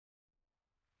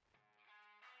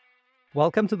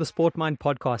Welcome to the Sport Mind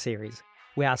podcast series,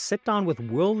 where I sit down with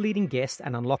world-leading guests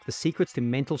and unlock the secrets to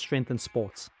mental strength in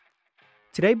sports.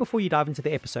 Today, before you dive into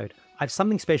the episode, I have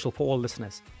something special for all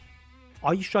listeners.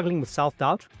 Are you struggling with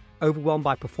self-doubt, overwhelmed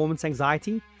by performance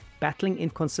anxiety, battling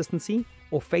inconsistency,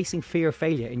 or facing fear of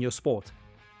failure in your sport?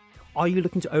 Are you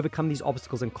looking to overcome these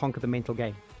obstacles and conquer the mental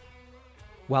game?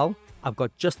 Well, I've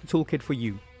got just the toolkit for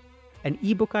you. An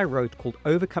ebook I wrote called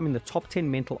Overcoming the Top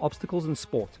 10 Mental Obstacles in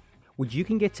Sport, which you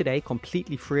can get today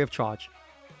completely free of charge.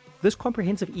 This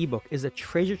comprehensive ebook is a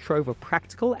treasure trove of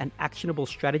practical and actionable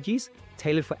strategies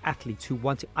tailored for athletes who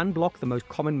want to unblock the most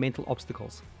common mental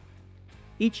obstacles.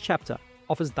 Each chapter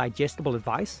offers digestible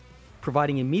advice,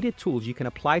 providing immediate tools you can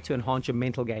apply to enhance your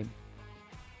mental game.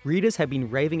 Readers have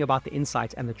been raving about the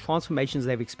insights and the transformations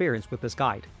they've experienced with this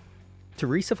guide.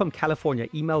 Teresa from California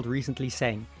emailed recently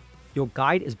saying, "Your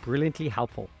guide is brilliantly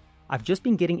helpful. I've just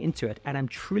been getting into it and I'm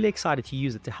truly excited to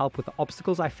use it to help with the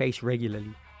obstacles I face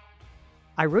regularly."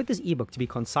 I wrote this ebook to be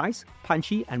concise,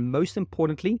 punchy, and most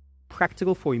importantly,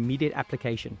 practical for immediate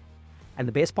application. And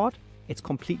the best part? It's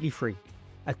completely free,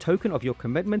 a token of your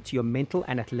commitment to your mental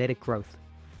and athletic growth.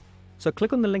 So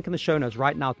click on the link in the show notes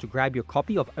right now to grab your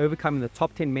copy of Overcoming the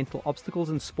Top 10 Mental Obstacles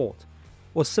in Sport,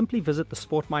 or simply visit the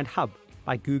Sport Mind Hub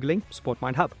by Googling Sport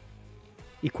Mind Hub.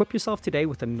 Equip yourself today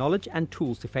with the knowledge and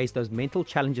tools to face those mental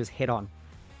challenges head on.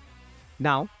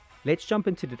 Now, let's jump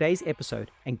into today's episode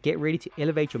and get ready to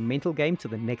elevate your mental game to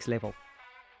the next level.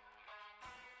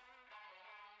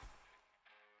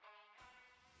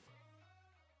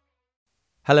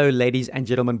 Hello, ladies and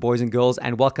gentlemen, boys and girls,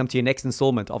 and welcome to your next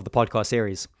installment of the podcast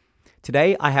series.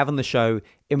 Today, I have on the show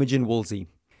Imogen Wolsey.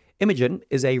 Imogen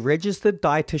is a registered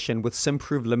dietitian with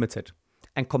Simprove Limited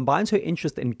and combines her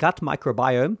interest in gut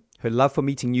microbiome, her love for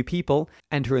meeting new people,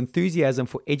 and her enthusiasm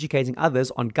for educating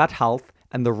others on gut health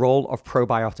and the role of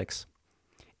probiotics.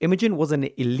 Imogen was an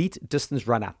elite distance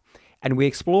runner, and we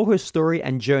explore her story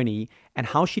and journey and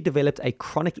how she developed a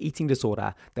chronic eating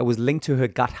disorder that was linked to her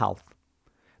gut health.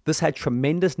 This had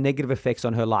tremendous negative effects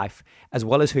on her life, as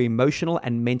well as her emotional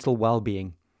and mental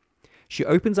well-being. She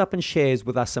opens up and shares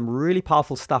with us some really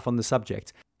powerful stuff on the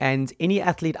subject, and any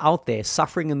athlete out there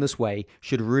suffering in this way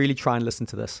should really try and listen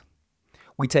to this.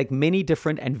 We take many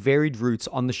different and varied routes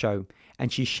on the show,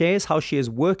 and she shares how she is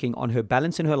working on her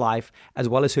balance in her life, as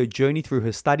well as her journey through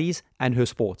her studies and her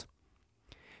sport.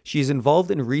 She is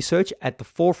involved in research at the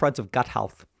forefront of gut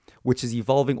health, which is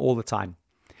evolving all the time.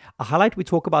 A highlight we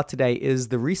talk about today is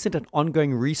the recent and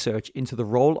ongoing research into the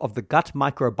role of the gut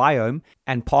microbiome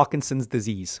and Parkinson's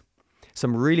disease.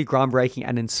 Some really groundbreaking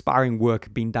and inspiring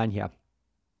work being done here.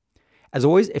 As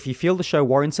always, if you feel the show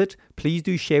warrants it, please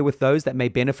do share with those that may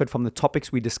benefit from the topics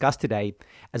we discussed today,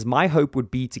 as my hope would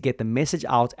be to get the message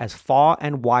out as far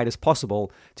and wide as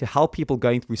possible to help people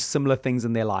going through similar things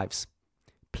in their lives.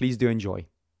 Please do enjoy.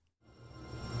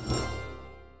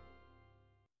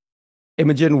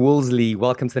 Imogen Wolsey,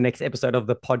 welcome to the next episode of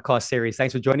the podcast series.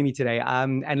 Thanks for joining me today.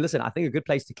 And listen, I think a good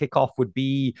place to kick off would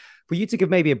be for you to give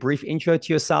maybe a brief intro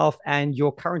to yourself and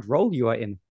your current role you are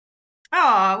in.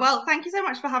 Oh, well, thank you so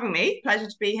much for having me. Pleasure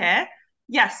to be here.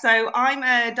 Yes, so I'm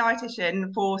a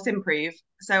dietitian for Simprove.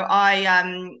 So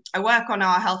I work on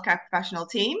our healthcare professional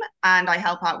team and I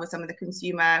help out with some of the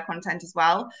consumer content as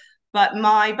well. But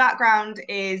my background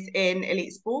is in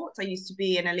elite sports. I used to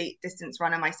be an elite distance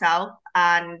runner myself,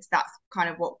 and that's kind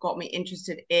of what got me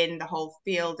interested in the whole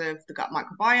field of the gut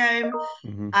microbiome.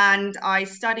 And I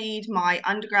studied my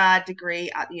undergrad degree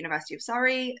at the University of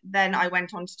Surrey. Then I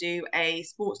went on to do a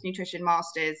sports nutrition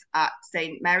master's at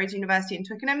St. Mary's University in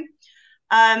Twickenham.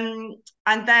 And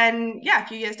then, a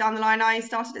few years down the line, I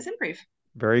started at Simprove.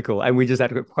 Very cool. And we just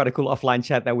had quite a cool offline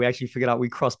chat that we actually figured out we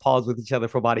crossed paths with each other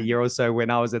for about a year or so when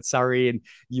I was at Surrey and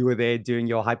you were there doing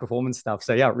your high performance stuff.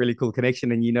 So yeah, really cool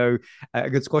connection. And you know, a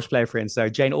good squash player friend. So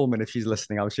Jane Allman, if she's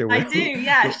listening, I'm sure. I do.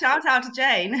 Yeah. Shout out to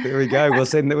Jane. There we go. We'll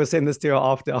send this to her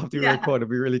after we record. It'll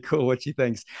be really cool what she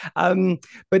thinks.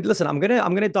 But listen, I'm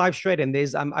gonna dive straight in.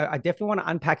 There's I definitely want to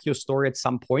unpack your story at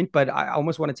some point, but I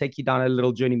almost want to take you down a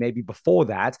little journey maybe before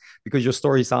that, because your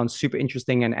story sounds super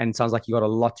interesting and sounds like you got a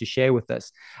lot to share with us.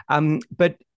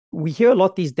 But we hear a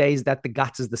lot these days that the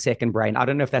gut is the second brain. I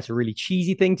don't know if that's a really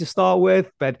cheesy thing to start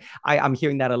with, but I'm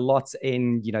hearing that a lot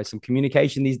in, some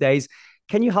communication these days.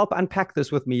 Can you help unpack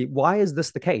this with me? Why is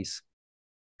this the case?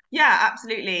 Yeah,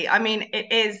 absolutely. I mean,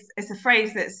 it's a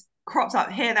phrase that's cropped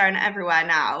up here, there, and everywhere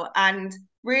now. And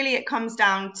really it comes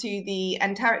down to the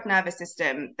enteric nervous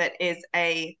system that is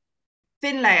a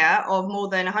thin layer of more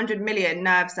than 100 million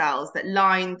nerve cells that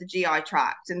line the GI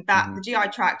tract. And that the GI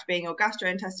tract being your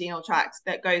gastrointestinal tract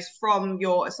that goes from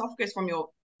your esophagus, from your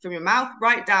from your mouth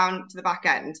right down to the back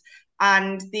end.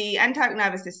 And the enteric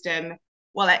nervous system,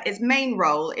 well, its main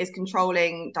role is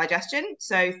controlling digestion.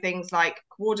 So things like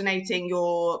coordinating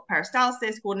your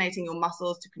peristalsis, coordinating your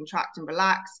muscles to contract and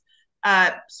relax,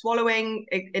 swallowing,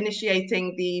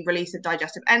 initiating the release of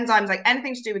digestive enzymes, like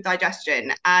anything to do with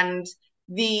digestion. And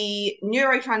the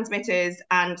neurotransmitters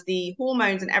and the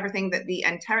hormones and everything that the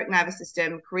enteric nervous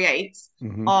system creates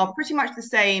are pretty much the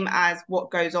same as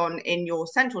what goes on in your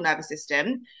central nervous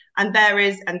system. And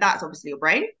that's obviously your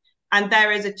brain. And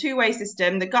there is a two-way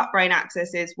system. The gut-brain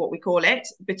axis is what we call it,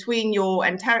 between your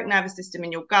enteric nervous system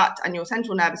in your gut and your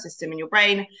central nervous system in your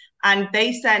brain. And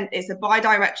it's a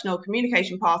bidirectional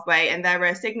communication pathway, and there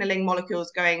are signaling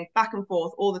molecules going back and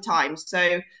forth all the time.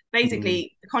 So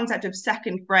basically, the concept of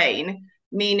second brain,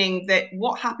 meaning that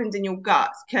what happens in your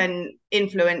gut can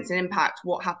influence and impact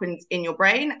what happens in your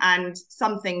brain. And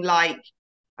something like,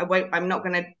 I'm not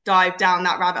going to dive down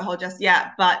that rabbit hole just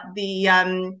yet, but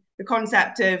the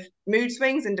concept of mood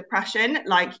swings and depression,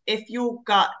 like if your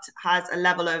gut has a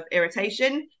level of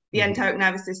irritation, the enteric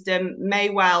nervous system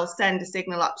may well send a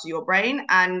signal up to your brain,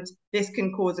 and this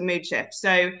can cause a mood shift.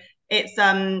 So it's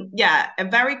a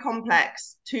very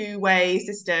complex two-way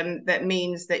system that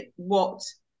means that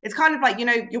it's kind of like,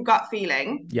 your gut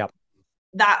feeling. Yep.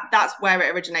 That's where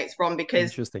it originates from,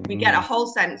 because we get a whole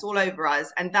sense all over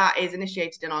us, and that is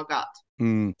initiated in our gut.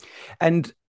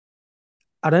 And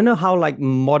I don't know how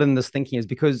modern this thinking is,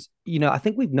 because, I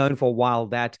think we've known for a while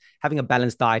that having a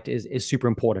balanced diet is super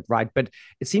important, right? But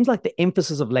it seems like the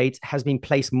emphasis of late has been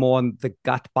placed more on the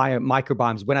gut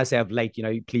microbiomes. When I say of late,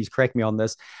 please correct me on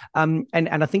this. And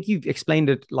I think you've explained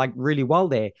it really well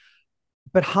there.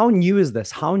 But how new is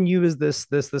this? How new is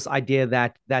this idea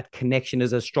that connection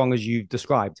is as strong as you've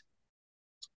described?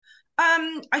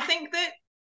 I think that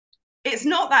it's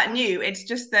not that new. It's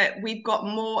just that we've got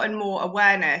more and more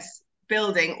awareness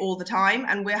building all the time,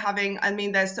 and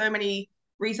there's so many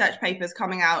research papers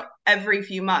coming out every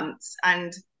few months,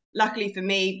 and luckily for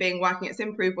me, working at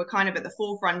Simprove, we're kind of at the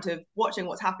forefront of watching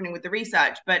what's happening with the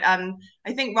research. But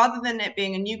I think rather than it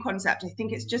being a new concept, I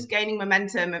think it's just gaining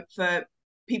momentum for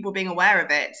people being aware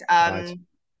of it. Right.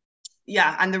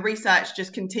 And the research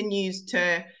just continues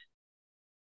to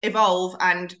evolve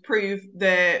and prove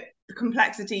the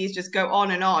complexities just go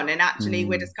on, and actually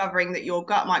we're discovering that your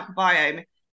gut microbiome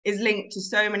is linked to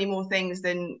so many more things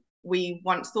than we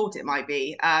once thought it might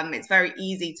be. It's very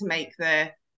easy to make the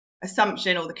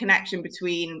assumption or the connection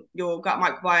between your gut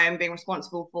microbiome being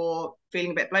responsible for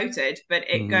feeling a bit bloated, but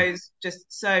it goes just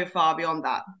so far beyond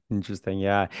that. Interesting.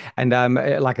 Yeah. And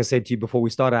like I said to you before we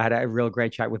started, I had a real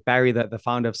great chat with Barry, the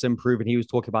founder of Simprove, and he was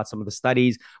talking about some of the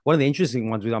studies. One of the interesting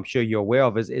ones, which I'm sure you're aware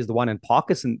of, is the one in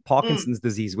Parkinson's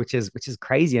disease, which is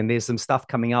crazy. And there's some stuff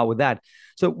coming out with that.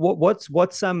 So what's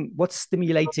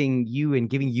stimulating you and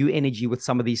giving you energy with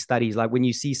some of these studies? Like when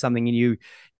you see something and you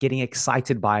getting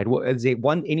excited by it, is there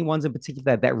any ones in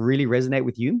particular that really resonate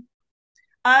with you?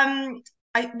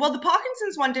 The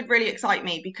Parkinson's one did really excite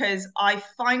me, because I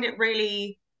find it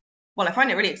really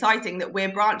exciting that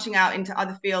we're branching out into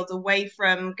other fields away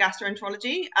from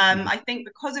gastroenterology. I think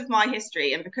because of my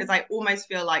history, and because I almost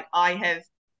feel like I have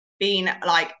been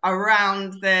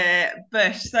around the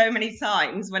bush so many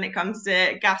times when it comes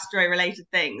to gastro related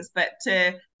things, but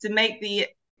to make the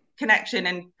connection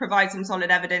and provide some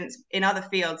solid evidence in other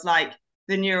fields, like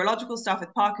the neurological stuff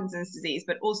with Parkinson's disease,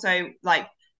 but also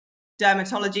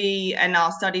dermatology and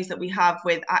our studies that we have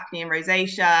with acne and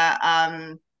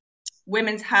rosacea,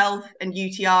 women's health and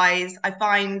UTIs. I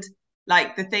find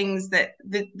the things that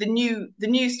the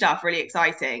new stuff really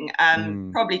exciting.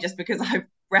 Probably just because I've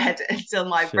read until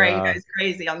my brain goes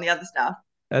crazy on the other stuff.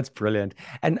 That's brilliant.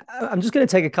 And I'm just going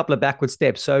to take a couple of backward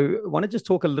steps. So I want to just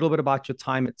talk a little bit about your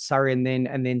time at Surrey and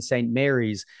then St.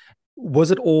 Mary's.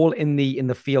 Was it all in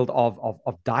the field of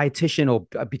dietitian or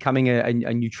becoming a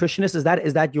nutritionist?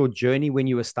 Is that your journey when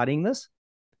you were studying this?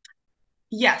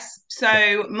 Yes.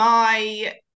 So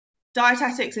my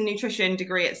dietetics and nutrition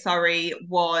degree at Surrey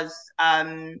was,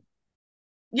 I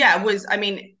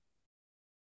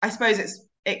suppose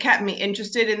it kept me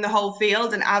interested in the whole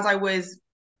field. And as I was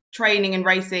training and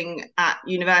racing at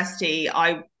university,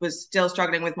 I was still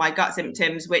struggling with my gut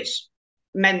symptoms, which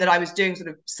meant that I was doing sort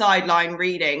of sideline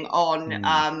reading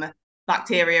on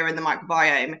bacteria and the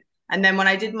microbiome. And then when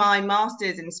I did my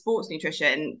master's in sports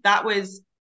nutrition, that was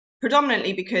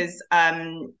predominantly because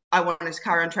I wanted to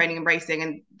carry on training and racing,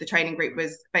 and the training group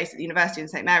was based at the university in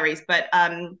St. Mary's. But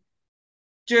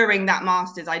during that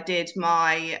master's, I did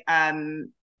my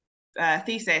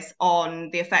thesis on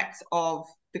the effects of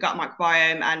the gut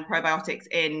microbiome and probiotics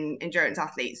in endurance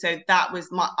athletes. So that was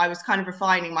I was kind of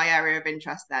refining my area of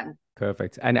interest then.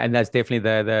 Perfect. And that's definitely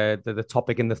the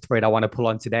topic and the thread I want to pull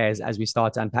on today as we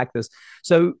start to unpack this.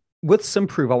 So with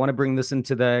Simprove, I want to bring this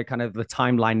into the kind of the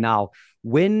timeline now.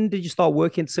 When did you start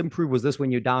working at Simprove? Was this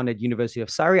when you're down at University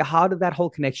of Surrey? How did that whole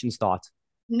connection start?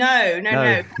 No, no, No.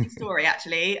 no. Funny story,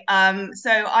 actually. So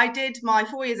I did my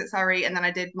 4 years at Surrey, and then I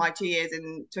did my 2 years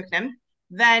in Twickenham.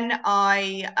 Then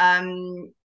I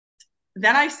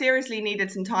seriously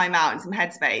needed some time out and some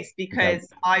headspace Okay. because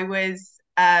I was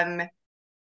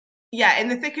in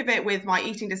the thick of it with my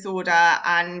eating disorder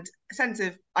and a sense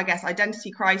of, I guess,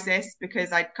 identity crisis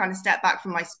because I'd kind of stepped back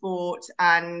from my sport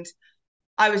and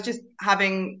I was just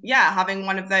having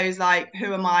one of those like,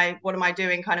 who am I? What am I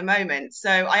doing? Kind of moments. So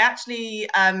I actually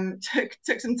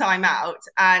took some time out,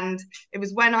 and it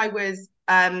was when I was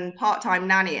part-time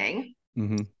nannying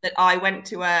Mm-hmm. that I went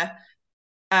to a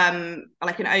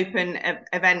like an open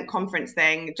event conference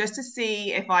thing just to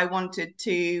see if I wanted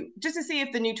to just to see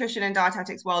if the nutrition and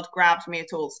dietetics world grabbed me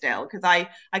at all still, because I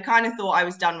kind of thought I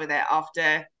was done with it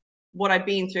after what I'd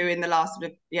been through in the last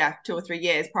sort of 2 or 3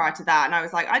 years prior to that. And I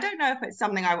was like, I don't know if it's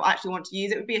something I actually want to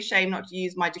use. It would be a shame not to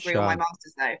use my degree or my Sure.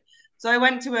 master's though. So I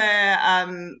went to a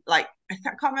like I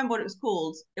can't remember what it was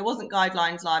called. It wasn't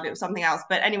Guidelines Live, it was something else.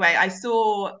 But anyway, I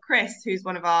saw Chris, who's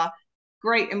one of our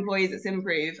great employees at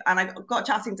Simprove, and I got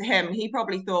chatting to him, and he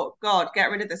probably thought, God, get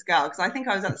rid of this girl, because I think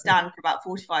I was at the stand for about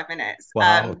 45 minutes,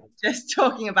 Wow. just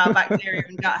talking about bacteria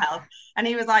and gut health. And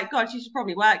he was like, God, you should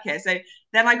probably work here. So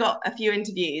then I got a few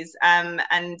interviews, and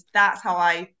that's how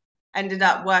I ended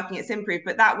up working at Simprove.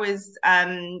 But that was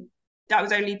only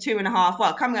 2.5,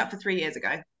 well, coming up for 3 years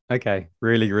ago. Okay,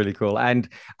 really, really cool. And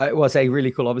I will say really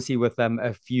cool, obviously, with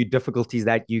a few difficulties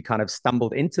that you kind of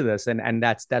stumbled into this, and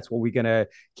that's what we're gonna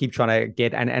keep trying to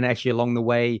get, and actually along the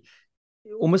way,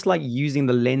 almost like using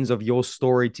the lens of your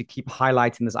story to keep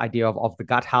highlighting this idea of the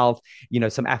gut health.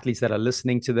 Some athletes that are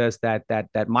listening to this that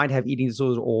might have eating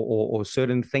disorders or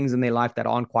certain things in their life that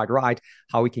aren't quite right,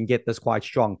 how we can get this quite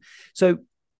strong. So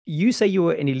you say you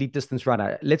were an elite distance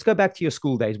runner. Let's go back to your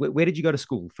school days. Where did you go to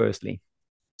school, firstly?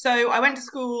 So I went to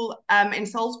school in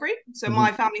Salisbury. So Mm-hmm.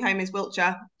 my family home is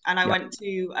Wiltshire, and I Yeah. went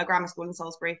to a grammar school in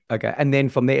Salisbury. Okay. And then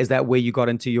from there, is that where you got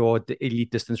into your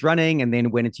elite distance running and then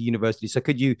went into university? So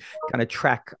could you kind of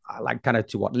track like kind of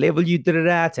to what level you did it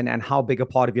at and how big a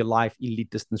part of your life elite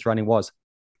distance running was?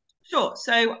 Sure.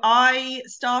 So I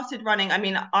started running. I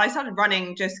mean, I started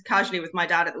running just casually with my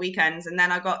dad at the weekends, and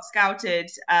then I got scouted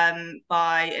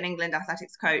by an England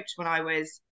athletics coach when I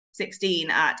was 16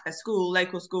 at a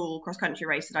local school cross country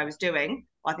race that I was doing.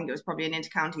 I think it was probably an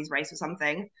inter-counties race or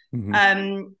something. Mm-hmm.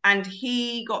 And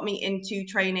he got me into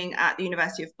training at the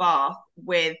University of Bath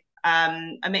with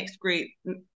a mixed group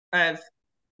of,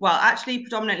 well, actually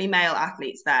predominantly male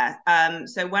athletes there.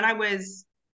 So when I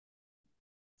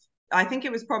think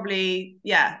it was probably,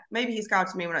 maybe he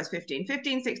scouted me when I was 15,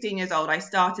 16 years old. I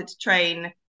started to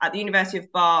train at the University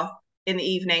of Bath in the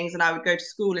evenings, and I would go to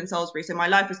school in Salisbury. So my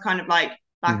life was kind of like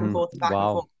back and Mm-hmm. forth, back and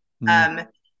Wow. forth. Mm-hmm.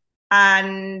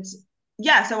 And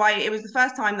so it was the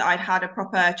first time that I'd had a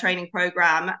proper training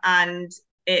program, and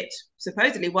it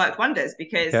supposedly worked wonders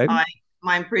because Okay.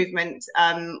 my improvement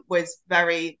was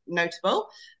very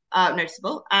noticeable. And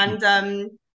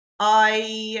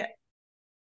I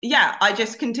I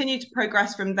just continued to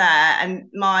progress from there. And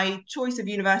my choice of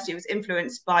university was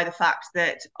influenced by the fact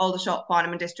that Aldershot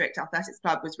Barnum and District Athletics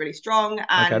Club was really strong,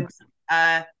 Okay.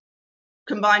 and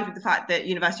combined with the fact that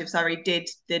University of Surrey did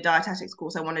the dietetics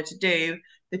course I wanted to do,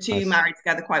 the two Nice. married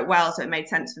together quite well. So it made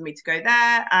sense for me to go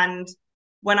there. And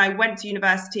when I went to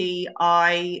university,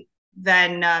 I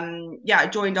then I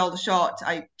joined Aldershot.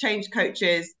 I changed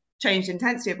coaches, changed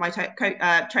intensity of my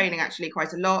training actually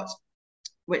quite a lot,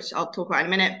 which I'll talk about in a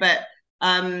minute. But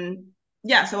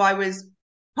so I was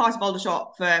part of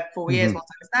Aldershot for 4 years Mm-hmm.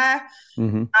 whilst I was there.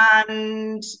 Mm-hmm.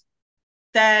 And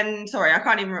then, sorry, I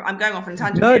can't even, I'm going off on a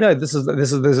tangent No, here. no, this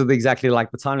is exactly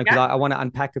like the time because Yeah. I want to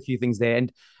unpack a few things there.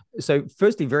 And so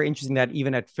firstly, very interesting that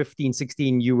even at 15,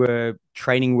 16, you were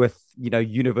training with,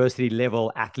 university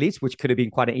level athletes, which could have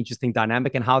been quite an interesting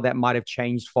dynamic and how that might have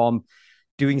changed from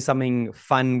doing something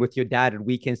fun with your dad at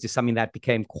weekends to something that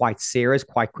became quite serious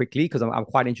quite quickly. Because I'm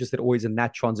quite interested always in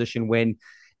that transition when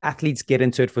athletes get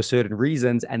into it for certain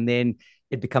reasons and then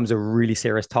it becomes a really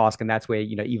serious task. And that's where,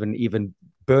 even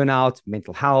burnout,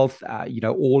 mental health,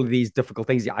 all of these difficult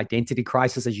things, the identity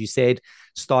crisis, as you said,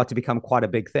 start to become quite a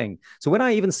big thing. So when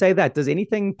I even say that, does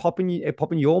anything pop in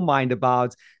your mind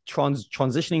about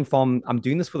transitioning from I'm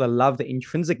doing this for the love, the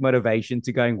intrinsic motivation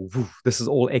to going, this is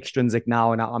all extrinsic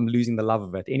now and I'm losing the love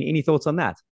of it? Any thoughts on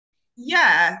that?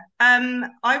 Yeah.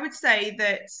 I would say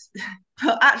that,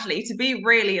 actually, to be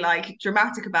really like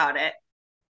dramatic about it,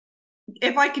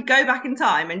 if I could go back in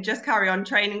time and just carry on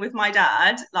training with my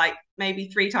dad, like maybe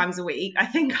 3 times a week, I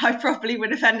think I probably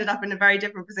would have ended up in a very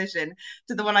different position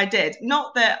to the one I did.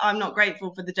 Not that I'm not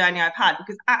grateful for the journey I've had,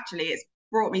 because actually it's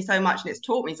brought me so much and it's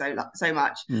taught me so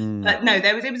much. But no,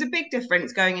 it was a big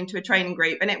difference going into a training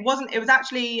group, and it was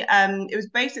actually it was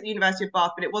based at the University of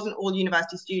Bath, but it wasn't all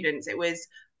university students. It was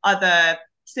other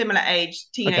similar age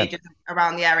Okay. teenagers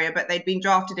around the area, but they'd been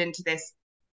drafted into this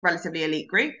relatively elite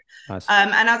group. Nice.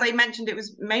 And as I mentioned, it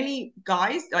was mainly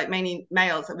guys, like mainly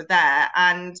males that were there.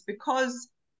 And because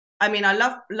I mean, I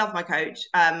love my coach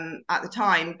at the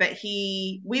time, but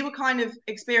we were kind of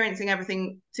experiencing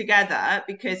everything together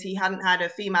because he hadn't had a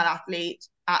female athlete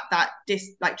at that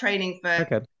like training for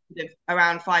Okay.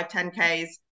 around 5-10Ks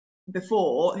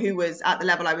before, who was at the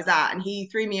level I was at, and he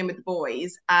threw me in with the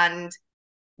boys, and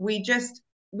we just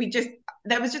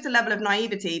there was just a level of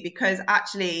naivety, because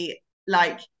actually,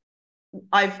 like,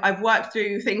 I've worked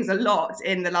through things a lot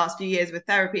in the last few years with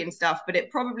therapy and stuff, but it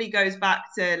probably goes back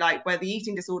to like where the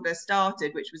eating disorder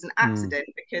started, which was an accident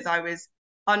because I was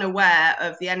unaware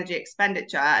of the energy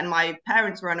expenditure and my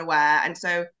parents were unaware, and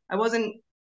so I wasn't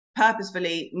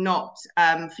purposefully not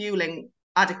fueling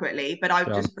adequately, but I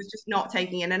Sure. was just not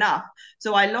taking in enough.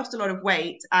 So I lost a lot of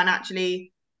weight, and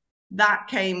actually that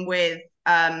came with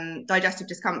digestive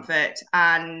discomfort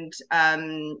and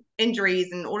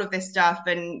injuries and all of this stuff,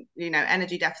 and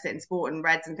energy deficit in sport and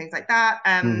reds and things like that.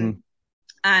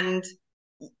 And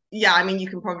yeah, I mean, you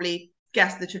can probably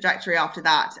guess the trajectory after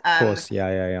that. Of course. Yeah.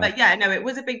 Yeah. Yeah. But yeah, no, it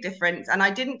was a big difference, and I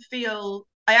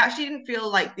actually didn't feel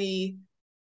like the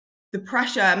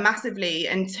pressure massively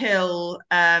until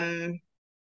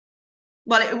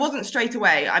well, it wasn't straight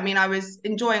away. I mean, I was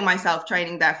enjoying myself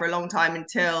training there for a long time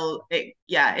until it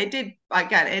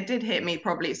did hit me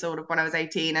probably sort of when I was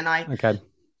 18 and I Okay.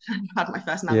 had my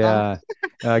first meltdown.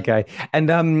 Yeah. Okay.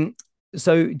 And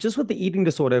so just with the eating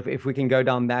disorder, if we can go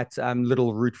down that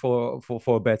little route for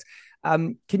a bit,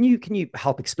 can you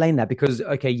help explain that? Because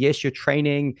okay, yes, you're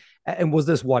training, and was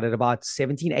this what at about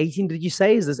 17, 18, did you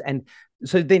say? Is this and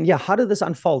so then yeah, how did this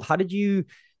unfold? How did you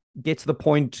get to the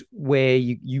point where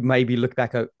you maybe look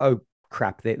back, oh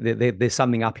crap, there's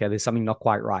something up here, there's something not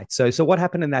quite right. So what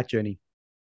happened in that journey?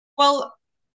 Well,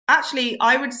 actually,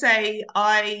 I would say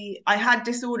I had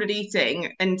disordered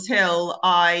eating until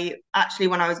I actually,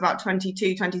 when I was about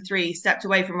 22, 23, stepped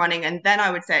away from running. And then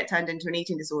I would say it turned into an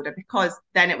eating disorder, because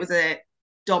then it was a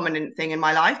dominant thing in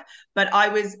my life. But I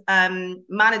was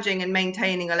managing and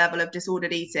maintaining a level of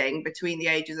disordered eating between the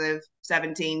ages of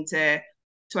 17 to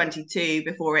 22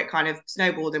 before it kind of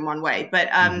snowballed in one way. But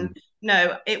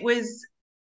no, it was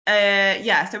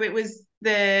so it was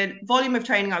the volume of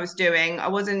training I was doing. I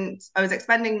was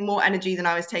expending more energy than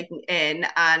I was taking in,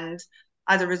 and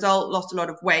as a result lost a lot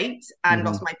of weight and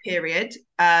lost my period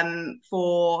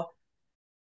for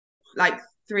like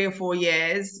 3 or 4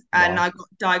 years. And Wow. I got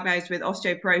diagnosed with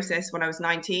osteoporosis when I was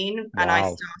 19, and I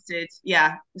Wow. started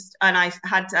and I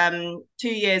had 2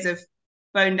 years of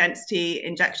bone density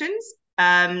injections,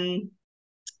 and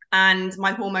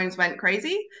my hormones went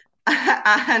crazy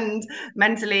and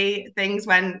mentally things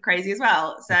went crazy as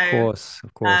well. Of So course,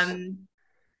 of course. um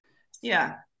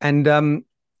yeah. And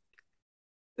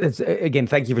it's, again,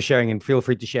 thank you for sharing, and feel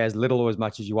free to share as little or as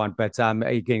much as you want. But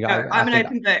again, No, I I'm an think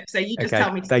open book, so you just okay,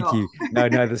 tell me to thank stop. you. No,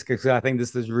 no, this I think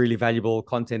this is really valuable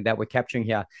content that we're capturing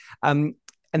here. And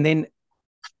then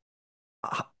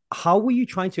how were you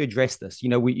trying to address this?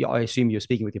 I assume you're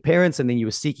speaking with your parents, and then you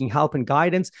were seeking help and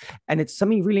guidance. And it's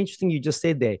something really interesting you just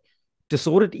said there: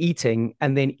 disordered eating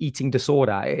and then eating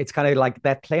disorder. It's kind of like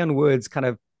that play on words kind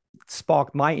of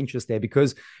sparked my interest there,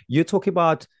 because you're talking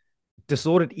about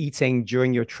disordered eating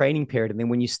during your training period, and then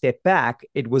when you step back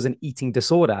it was an eating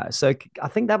disorder. So I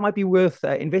think that might be worth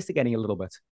investigating a little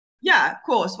bit. Yeah, of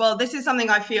course. Well, this is something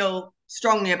I feel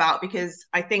strongly about, because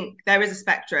I think there is a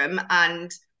spectrum,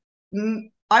 and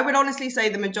I would honestly say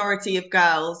the majority of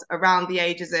girls around the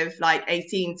ages of like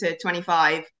 18 to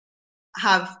 25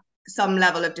 have some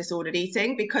level of disordered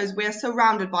eating, because we're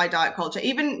surrounded by diet culture,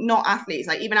 even not athletes,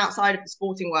 like even outside of the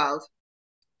sporting world.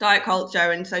 Diet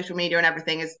culture and social media and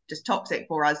everything is just toxic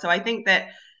for us. So I think that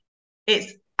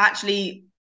it's actually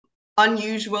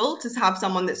unusual to have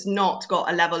someone that's not got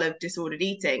a level of disordered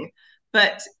eating.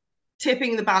 But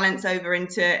tipping the balance over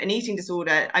into an eating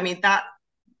disorder, I mean,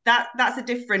 that's a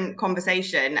different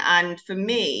conversation. And for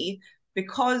me,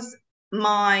 because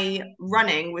my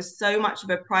running was so much of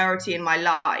a priority in my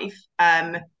life,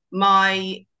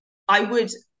 my I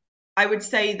would I would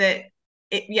say that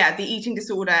the eating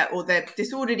disorder or the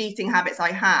disordered eating habits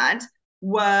I had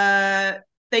were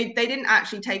they didn't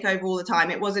actually take over all the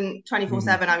time. It wasn't Mm-hmm.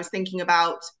 24/7. I was thinking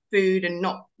about food and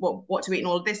not what to eat and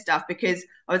all of this stuff, because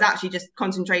I was actually just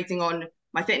concentrating on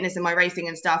my fitness and my racing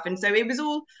and stuff. And so it was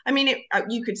all, I mean,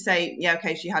 you could say, yeah,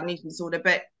 okay, she had an eating disorder,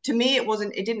 but to me,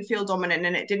 it didn't feel dominant,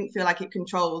 and it didn't feel like it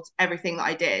controlled everything that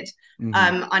I did.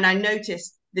 And I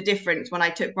noticed the difference when I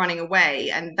took running away.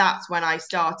 And that's when I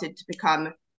started to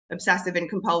become obsessive and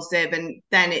compulsive. And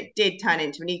then it did turn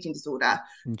into an eating disorder.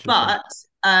 But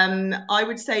I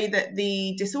would say that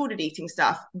the disordered eating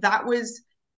stuff, that was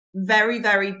very,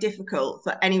 very difficult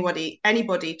for anybody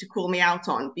to call me out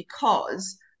on,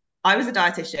 because I was a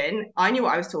dietitian. I knew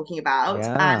what I was talking about.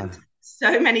 And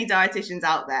so many dietitians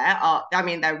out there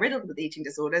they're riddled with eating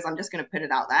disorders. I'm just going to put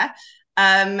it out there.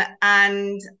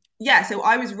 And yeah, so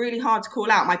I was really hard to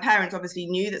call out. My parents obviously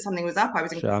knew that something was up. I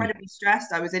was incredibly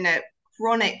stressed. I was in a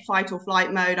chronic fight or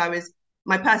flight mode.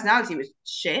 My personality was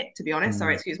shit, to be honest.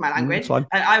 Sorry, excuse my language.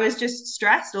 I was just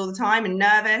stressed all the time and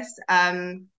nervous.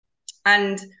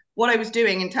 And what I was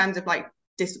doing in terms of like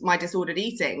my disordered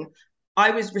eating, I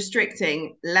was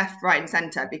restricting left, right, and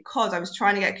center, because I was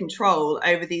trying to get control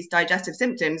over these digestive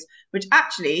symptoms, which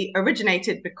actually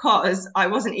originated because I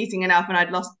wasn't eating enough and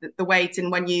I'd lost the weight. And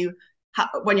when you're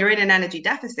in an energy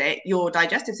deficit, your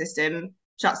digestive system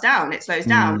shuts down, it slows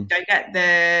down. You don't get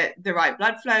the right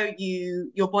blood flow.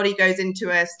 Your body goes into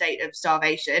a state of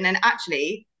starvation. And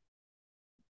actually,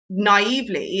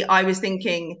 naively, I was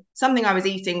thinking something I was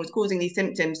eating was causing these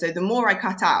symptoms. So the more I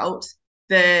cut out,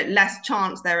 the less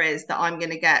chance there is that I'm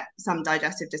going to get some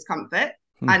digestive discomfort.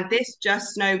 And this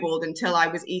just snowballed until I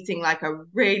was eating like a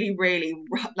really, really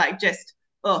like just,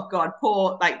 oh God,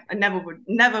 poor, like I never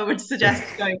would suggest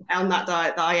going down that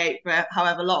diet that I ate for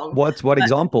however long. What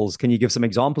examples? Can you give some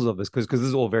examples of this? Because this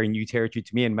is all very new territory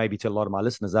to me and maybe to a lot of my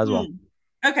listeners as well.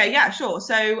 Okay, yeah, sure.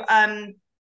 So,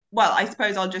 well, I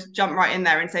suppose I'll just jump right in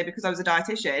there and say, because I was a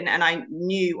dietitian and I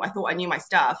thought I knew my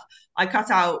stuff, I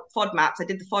cut out FODMAPs. I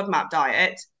did the FODMAP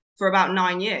diet for about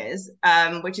 9 years,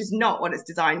 which is not what it's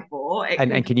designed for.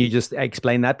 And can you just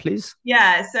explain that, please?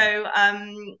 Yeah, so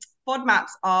FODMAPs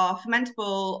are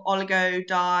fermentable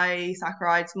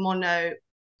oligodisaccharides,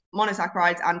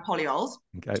 monosaccharides, and polyols.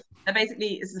 Okay. They're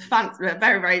basically, it's a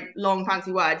very, very long,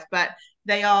 fancy words, but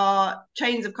they are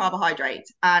chains of carbohydrate,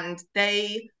 and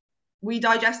we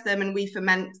digest them and we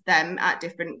ferment them at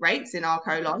different rates in our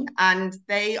colon. And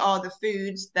they are the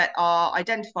foods that are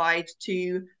identified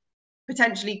to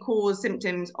potentially cause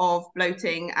symptoms of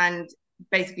bloating and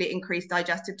basically increase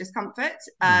digestive discomfort.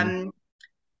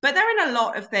 But they're in a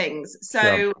lot of things.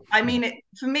 So, I mean,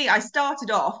 for me, I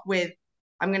started off with,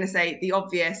 I'm going to say the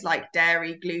obvious, like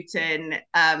dairy, gluten,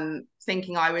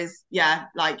 thinking I was,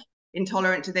 like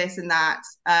intolerant to this and that.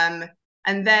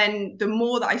 And then the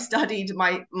more that I studied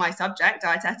my subject,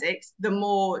 dietetics, the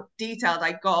more detailed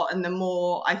I got, and the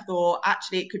more I thought,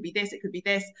 actually, it could be this, it could be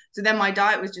this. So then my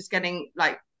diet was just getting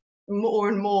like more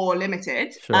and more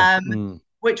limited,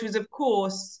 which was, of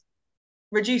course,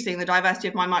 reducing the diversity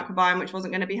of my microbiome, which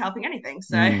wasn't going to be helping anything.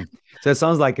 So it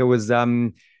sounds like it was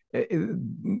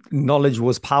knowledge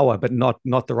was power, but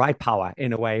not the right power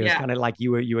in a way. It was kind of like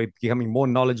you were becoming more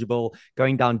knowledgeable,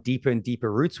 going down deeper and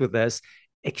deeper roots with this,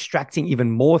 extracting even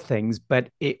more things, but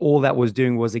all that was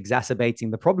doing was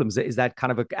exacerbating the problems. Is that kind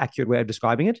of an accurate way of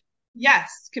describing it?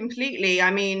 Yes, completely.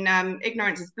 I mean,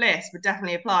 ignorance is bliss would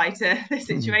definitely apply to this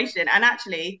situation. And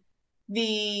actually,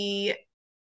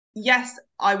 yes,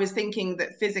 I was thinking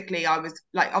that physically I was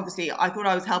like, obviously, I thought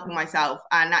I was helping myself,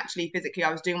 and actually physically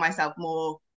I was doing myself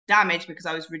more damage because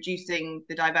I was reducing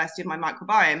the diversity of my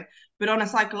microbiome. But on a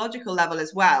psychological level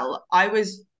as well, I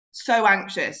was so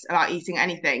anxious about eating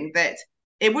anything that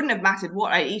it wouldn't have mattered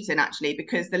what I'd eaten, actually,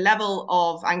 because the level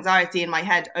of anxiety in my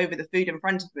head over the food in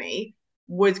front of me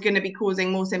was going to be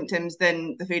causing more symptoms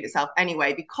than the food itself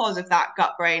anyway, because of that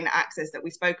gut-brain axis that we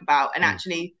spoke about. And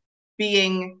actually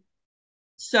being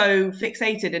so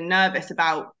fixated and nervous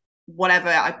about whatever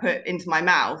I put into my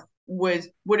mouth would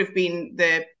have been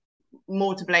the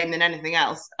more to blame than anything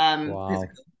else. Wow.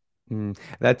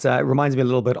 That reminds me a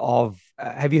little bit of,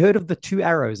 have you heard of the two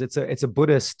arrows? It's a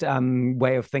Buddhist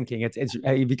way of thinking.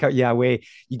 Where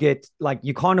you get, like,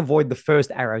 you can't avoid the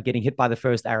first arrow, getting hit by the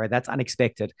first arrow. That's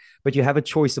unexpected, but you have a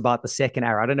choice about the second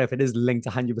arrow. I don't know if it is linked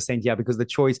 100% here, because the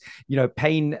choice,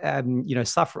 pain,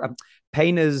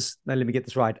 pain is, no, let me get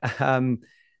this right.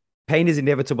 Pain is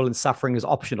inevitable and suffering is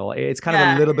optional. It's kind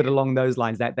of a little bit along those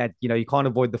lines, that you can't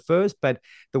avoid the first, but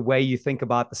the way you think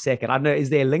about the second. I don't know, is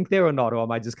there a link there or not, or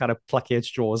am I just kind of plucking at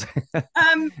straws?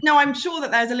 No, I'm sure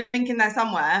that there's a link in there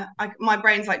somewhere. My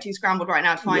brain's like too scrambled right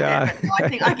now to find it, but I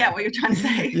think I get what you're trying to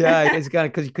say. It's kind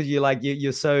of because you're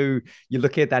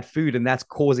looking at that food and that's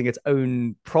causing its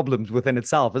own problems within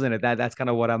itself, isn't it? That's kind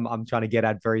of what I'm trying to get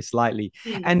at very slightly.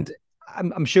 And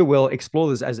I'm sure we'll explore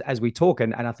this as we talk,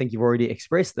 and I think you've already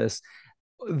expressed this,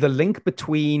 the link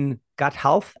between gut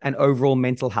health and overall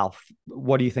mental health.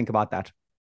 What do you think about that?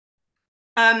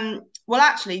 Well,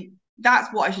 actually,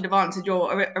 that's what I should have answered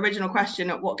your original question.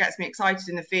 Of what gets me excited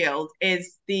in the field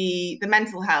is the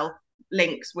mental health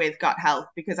links with gut health,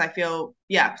 because I feel,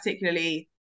 yeah, particularly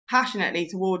passionately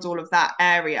towards all of that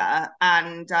area.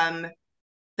 And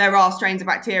there are strains of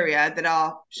bacteria that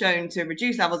are shown to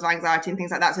reduce levels of anxiety and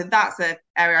things like that. So that's an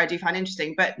area I do find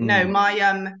interesting. But no,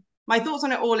 Mm. my thoughts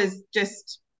on it all is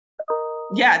just,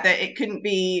 yeah, that it couldn't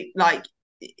be like,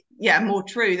 yeah, more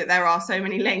true that there are so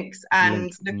many links, and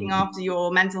Linked. looking Mm. after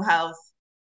your mental health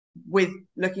with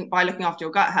looking after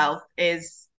your gut health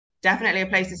is definitely a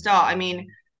place to start. I mean,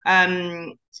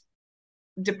 um,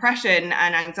 depression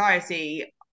and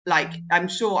anxiety, like, I'm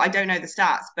sure, I don't know the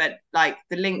stats, but like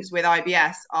the links with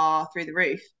IBS are through the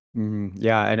roof.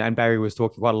 Yeah, and Barry was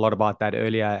talking quite a lot about that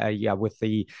earlier. Yeah, with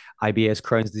the IBS,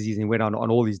 Crohn's disease, and went on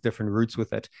all these different routes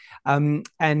with it.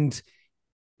 And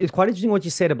it's quite interesting what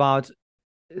you said about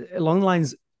along the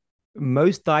lines.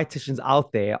 Most dietitians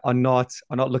out there are not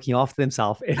looking after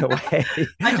themselves in a way.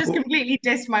 I just completely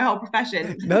dissed my whole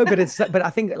profession. No, but I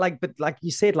think but like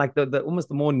you said, like the almost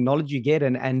the more knowledge you get,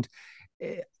 and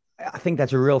eh, I think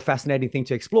that's a real fascinating thing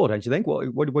to explore, don't you think?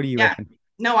 What do you Yeah, reckon?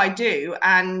 no, I do.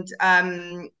 And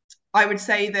I would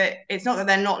say that it's not that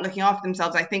they're not looking after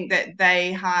themselves. I think that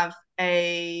they have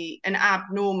an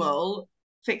abnormal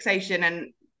fixation,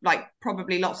 and like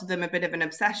probably lots of them a bit of an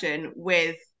obsession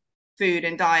with food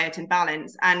and diet and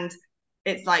balance. And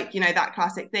it's like, that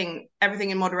classic thing,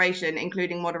 everything in moderation,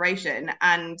 including moderation.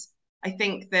 And I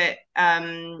think that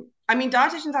I mean,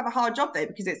 dietitians have a hard job though,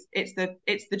 because it's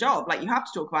the job. Like, you have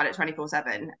to talk about it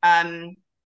 24/7.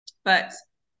 But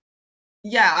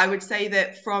yeah, I would say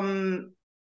that from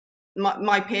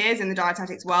my peers in the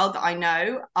dietetics world that I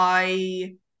know,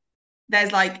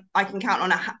 there's like, I can count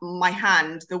on my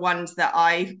hand the ones that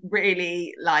I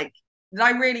really like, that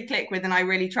I really click with, and I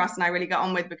really trust, and I really get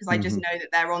on with, because I just Mm-hmm. know that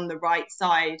they're on the right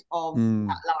side of Mm.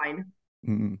 that line.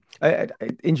 Mm.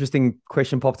 Interesting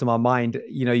question popped in my mind.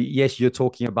 Yes, you're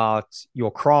talking about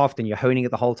your craft and you're honing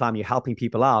it the whole time. You're helping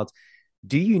people out.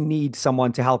 Do you need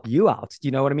someone to help you out? Do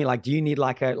you know what I mean? Like, do you need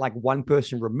like one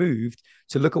person removed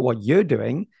to look at what you're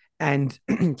doing and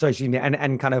so excuse me,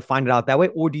 and kind of find it out that way?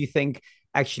 Or do you think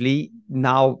actually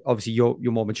now, obviously you're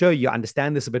more mature, you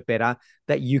understand this a bit better,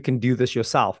 that you can do this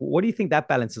yourself? What do you think that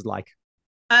balance is like?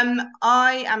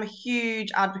 I am a huge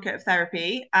advocate of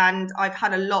therapy, and I've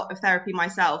had a lot of therapy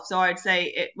myself. So I'd say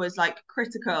it was like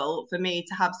critical for me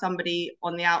to have somebody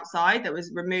on the outside that was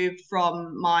removed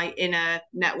from my inner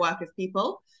network of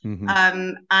people.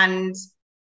 Mm-hmm. And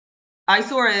I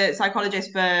saw a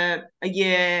psychologist for a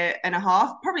year and a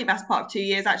half, probably best part of 2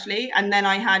 years actually. And then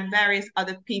I had various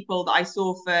other people that I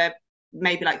saw for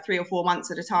maybe like 3 or 4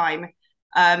 months at a time.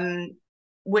 Um,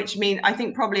 which mean I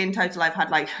think probably in total I've had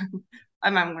like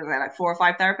I'm going to say like 4 or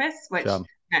 5 therapists, which, Sure.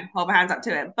 hold my hands up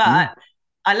to it. But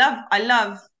Mm. I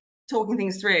love talking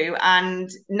things through. And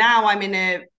now I'm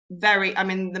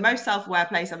in the most self-aware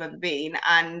place I've ever been.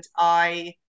 And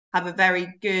I have a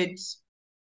very good,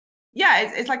 yeah,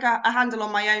 it's like a handle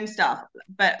on my own stuff.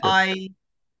 But Good.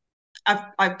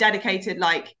 I've dedicated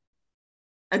like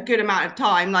a good amount of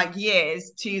time, like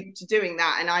years, to doing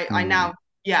that. And I Mm. now,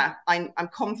 yeah, I'm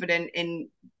confident in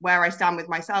where I stand with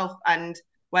myself and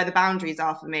where the boundaries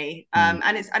are for me. Mm.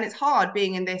 And it's hard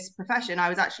being in this profession. I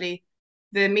was actually,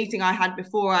 the meeting I had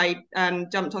before I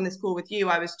jumped on this call with you,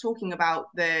 I was talking about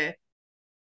the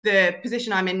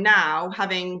position I'm in now,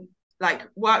 having like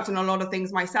worked on a lot of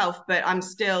things myself, but I'm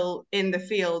still in the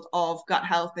field of gut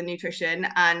health and nutrition.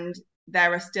 And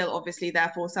there are still obviously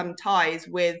therefore some ties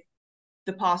with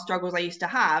the past struggles I used to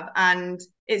have. And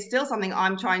it's still something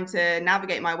I'm trying to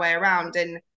navigate my way around.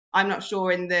 And I'm not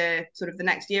sure in the sort of the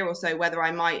next year or so whether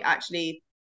I might actually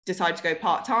decide to go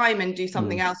part-time and do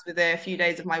something Mm. else with a few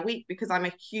days of my week, because I'm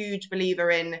a huge believer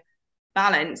in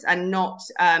balance, and not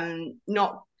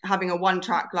having a one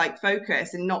track like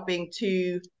focus, and not being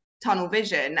too tunnel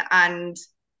vision. And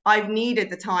I've needed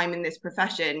the time in this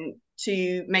profession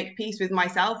to make peace with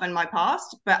myself and my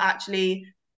past, but actually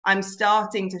I'm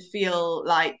starting to feel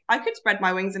like I could spread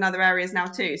my wings in other areas now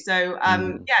too. So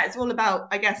Mm. yeah, it's all about,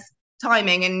 I guess,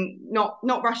 timing and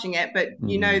not rushing it, but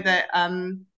Mm. that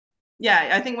yeah,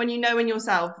 I think when you know in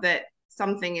yourself that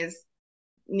something is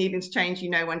needing to change,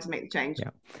 you know when to make the change.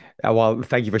 Yeah. Well,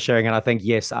 thank you for sharing. And I think,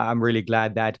 yes, I'm really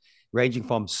glad that ranging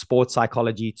from sports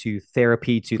psychology to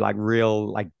therapy to like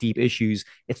real, like deep issues,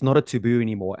 it's not a taboo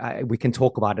anymore. We can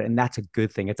talk about it. And that's a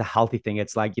good thing. It's a healthy thing.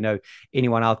 It's like,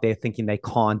 anyone out there thinking they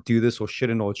can't do this or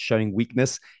shouldn't or showing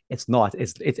weakness, It's not.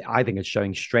 It's. I think it's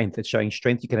showing strength. It's showing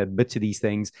strength. You can admit to these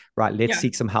things, right? Let's Yeah.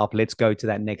 seek some help. Let's go to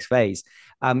that next phase.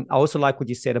 I also like what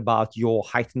you said about your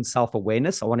heightened self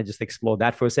awareness. I want to just explore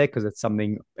that for a sec because it's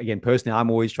something, again, personally,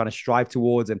 I'm always trying to strive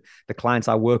towards, and the clients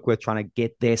I work with trying to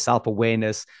get their self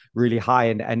awareness really high.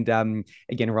 And again,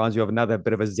 it reminds me of another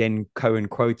bit of a Zen Cohen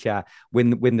quote here: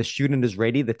 when the student is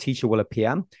ready, the teacher will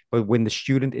appear, but when the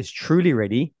student is truly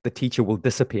ready, the teacher will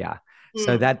disappear.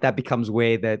 So Mm. that becomes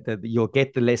where you'll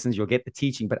get the lessons, you'll get the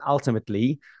teaching, but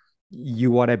ultimately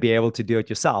you want to be able to do it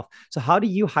yourself. So how do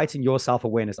you heighten your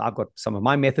self-awareness? I've got some of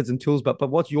my methods and tools, but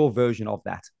what's your version of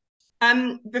that?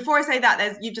 Before I say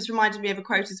that, you've just reminded me of a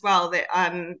quote as well that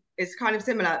is kind of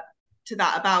similar to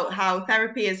that, about how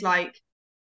therapy is like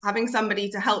having somebody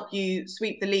to help you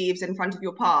sweep the leaves in front of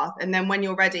your path, and then when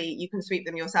you're ready, you can sweep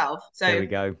them yourself. There So we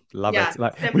go. Love yeah, it.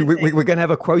 Like similar thing. we're gonna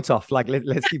have a quote off. Like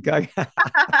let's keep going.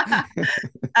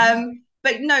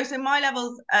 But no, so my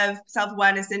levels of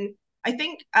self-awareness, and I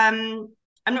think I'm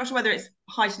not sure whether it's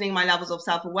heightening my levels of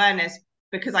self-awareness,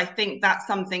 because I think that's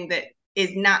something that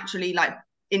is naturally like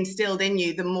instilled in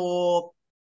you the more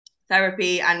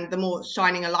therapy and the more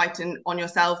shining a light on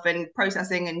yourself and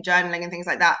processing and journaling and things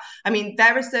like that. I mean,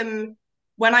 there are some,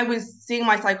 when I was seeing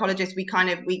my psychologist,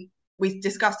 we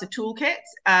discussed a toolkit,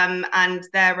 and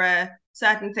there are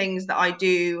certain things that I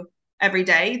do every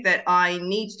day that I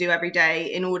need to do every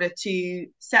day in order to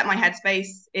set my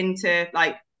headspace into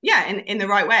like, yeah, in the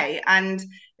right way. And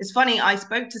it's funny, I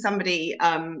spoke to somebody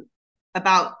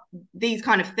about these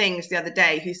kind of things the other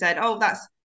day who said, oh, that's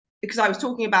because I was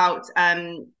talking about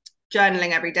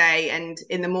journaling every day, and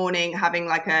in the morning having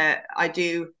like I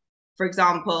do, for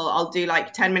example, I'll do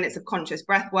like 10 minutes of conscious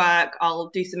breath work, I'll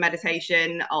do some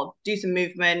meditation, I'll do some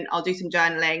movement, I'll do some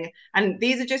journaling. And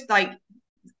these are just like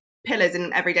pillars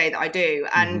in every day that I do.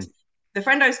 And Mm-hmm. the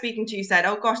friend I was speaking to said,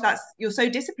 oh gosh, you're so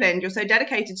disciplined, you're so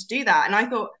dedicated to do that. And I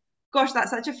thought, gosh,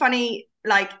 that's such a funny,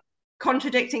 like,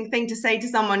 contradicting thing to say to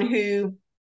someone who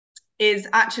is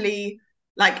actually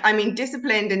like, I mean,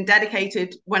 disciplined and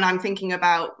dedicated. When I'm thinking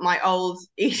about my old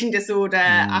eating disorder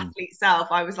Mm, athlete self,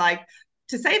 I was like,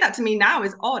 to say that to me now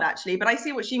is odd actually, but I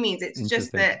see what she means. It's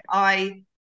just interesting. that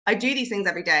I do these things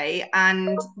every day,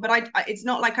 and but it's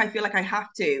not like I feel like I have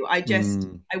to.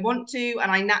 Mm. I want to,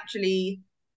 and I naturally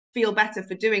feel better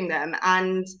for doing them.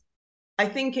 And I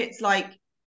think it's like,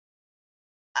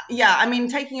 yeah, I mean,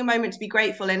 taking a moment to be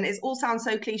grateful, and it all sounds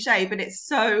so cliche, but it's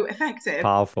so effective.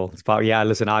 Powerful. It's powerful. Yeah,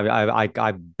 listen,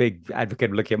 I'm big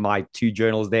advocate of looking at my two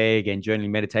journals there. Again, journaling,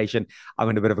 meditation. I'm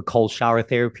in a bit of a cold shower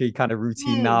therapy kind of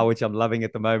routine now, Mm, which I'm loving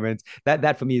at the moment.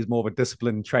 That for me is more of a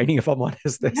discipline training, if I'm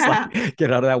honest. It's like yeah.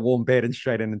 get out of that warm bed and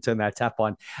straight in and turn that tap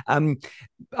on. Um,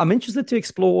 I'm interested to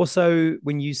explore also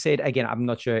when you said, again, I'm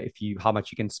not sure if you how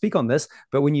much you can speak on this,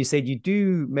 but when you said you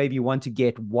do maybe want to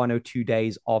get 1 or 2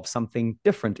 days of something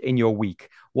different in your week,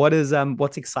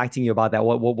 what's exciting you about that?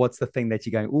 What's the thing that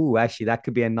you're going, ooh, actually that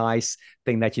could be a nice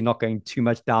thing that you're not going too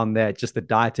much down there, just the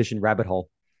dietitian rabbit hole.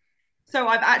 So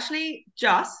I've actually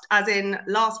just, as in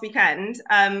last weekend,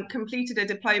 completed a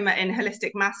diploma in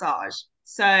holistic massage.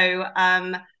 So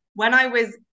when I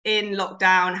was in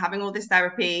lockdown having all this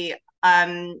therapy,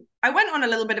 I went on a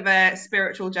little bit of a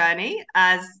spiritual journey,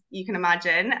 as you can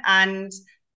imagine. And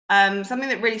something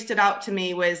that really stood out to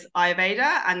me was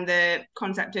Ayurveda and the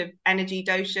concept of energy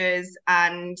doshas.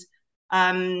 And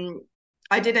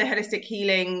I did a holistic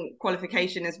healing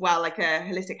qualification as well, like a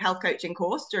holistic health coaching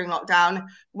course during lockdown,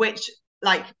 which,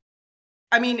 like,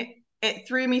 I mean, it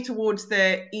threw me towards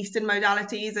the Eastern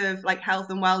modalities of like health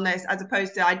and wellness, as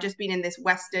opposed to I'd just been in this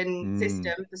Western Mm,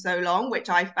 system for so long, which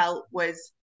I felt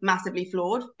was massively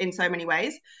flawed in so many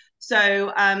ways.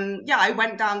 So yeah, I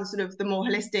went down sort of the more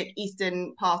holistic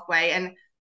Eastern pathway, and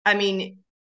I mean,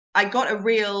 I got a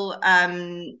real I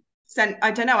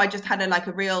don't know, I just had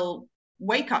a real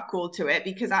wake up call to it,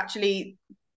 because actually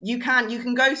you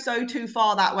can go so too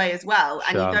far that way as well,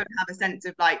 and you sure. don't have a sense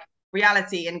of like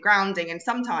reality and grounding. And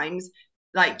sometimes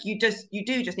like you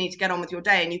do just need to get on with your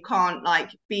day, and you can't like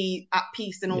be at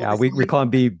peace and all Yeah, the we time. can't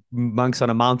be monks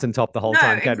on a mountaintop the whole No,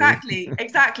 time, can we?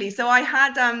 exactly. So I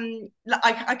had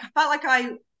I felt like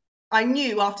I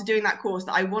knew after doing that course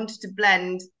that I wanted to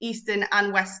blend Eastern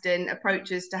and Western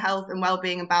approaches to health and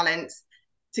well-being and balance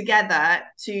together.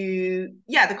 To,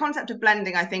 yeah, the concept of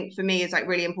blending, I think for me is like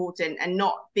really important, and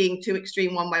not being too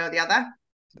extreme one way or the other.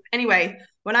 Anyway,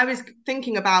 when I was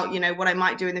thinking about, what I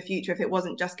might do in the future if it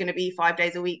wasn't just going to be 5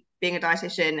 days a week being a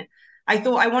dietitian, I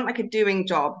thought I want like a doing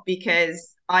job,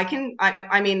 because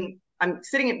I mean, I'm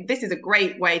sitting. This is a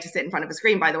great way to sit in front of a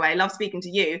screen, by the way. I love speaking to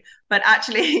you, but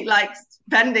actually, like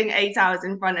spending 8 hours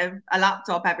in front of a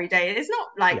laptop every day, it's not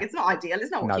ideal.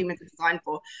 It's not what No. humans are designed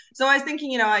for. So I was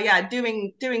thinking, yeah,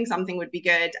 doing something would be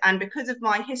good. And because of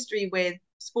my history with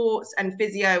sports and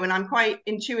physio, and I'm quite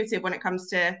intuitive when it comes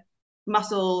to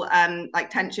muscle like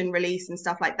tension release and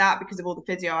stuff like that because of all the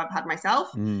physio I've had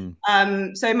myself.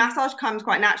 So massage comes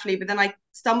quite naturally, but then I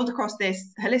stumbled across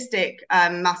this holistic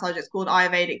massage. It's called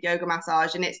Ayurvedic yoga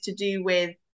massage, and it's to do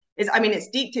with it's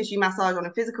deep tissue massage on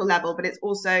a physical level, but it's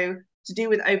also to do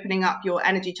with opening up your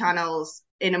energy channels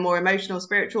in a more emotional,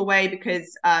 spiritual way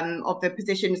because of the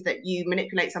positions that you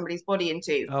manipulate somebody's body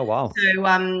into. Oh, wow.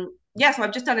 So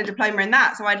I've just done a diploma in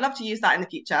that. So I'd love to use that in the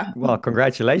future. Well,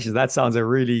 congratulations. That sounds a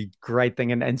really great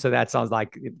thing. And so that sounds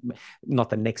like not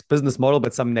the next business model,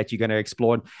 but something that you're going to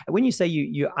explore. And when you say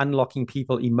you're unlocking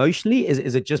people emotionally,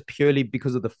 is it just purely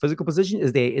because of the physical position?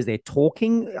 Is there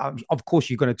talking? Of course,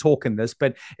 you're going to talk in this,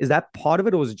 but is that part of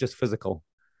it or is it just physical?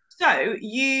 So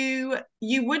you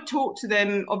would talk to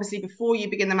them obviously before you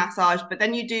begin the massage, but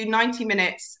then you do 90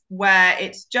 minutes where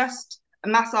it's just a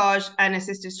massage and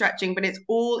assisted stretching, but it's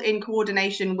all in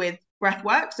coordination with breath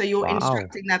work. So you're Wow.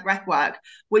 instructing their breath work,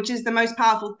 which is the most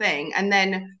powerful thing. And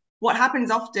then what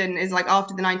happens often is like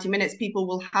after the 90 minutes, people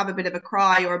will have a bit of a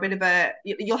cry or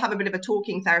you'll have a bit of a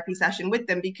talking therapy session with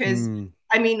them because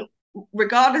I mean,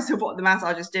 regardless of what the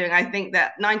massage is doing, I think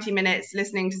that 90 minutes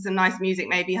listening to some nice music,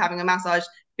 maybe having a massage,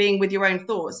 being with your own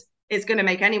thoughts, it's going to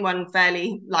make anyone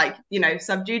fairly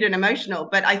subdued and emotional.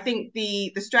 But I think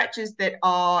the stretches that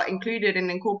are included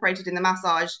and incorporated in the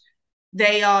massage,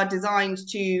 they are designed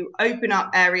to open up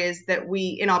areas that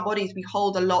we in our bodies we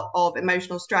hold a lot of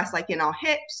emotional stress, like in our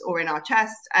hips or in our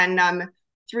chest. And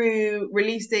through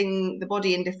releasing the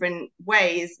body in different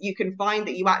ways, you can find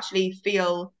that you actually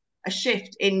feel a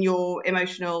shift in your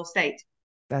emotional state.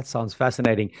 That sounds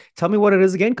fascinating. Tell me what it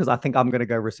is again, because I think I'm going to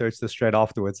go research this straight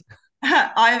afterwards.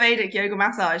 Ayurvedic yoga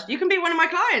massage. You can be one of my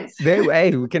clients. There,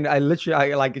 hey, we can. I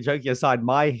like joking aside.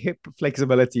 My hip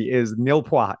flexibility is nil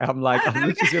point. I've There we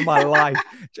literally spent my life.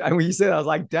 And when you said, I was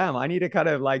like, damn, I need to kind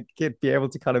of like be able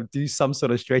to kind of do some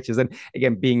sort of stretches. And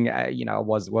again, being,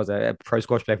 was a pro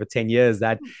squash player for 10 years.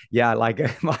 That, yeah, like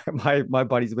my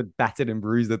body's a bit battered and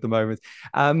bruised at the moment.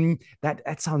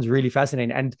 That sounds really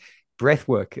fascinating. And breath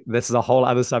work. This is a whole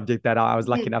other subject that I was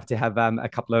lucky go. enough to have a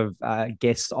couple of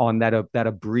guests on that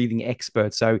are breathing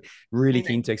experts. So really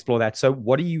keen Amazing. to explore that. So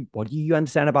what do you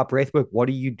understand about breath work? What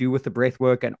do you do with the breath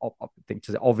work? And I think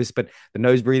it's obvious, but the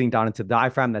nose breathing down into the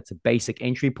diaphragm, that's a basic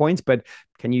entry point. But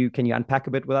can you unpack a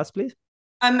bit with us, please?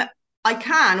 Um, I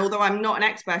can, although I'm not an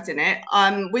expert in it.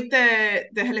 With the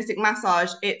holistic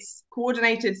massage, it's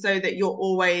coordinated so that you're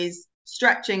always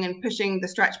stretching and pushing the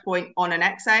stretch point on an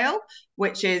exhale,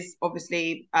 which is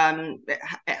obviously it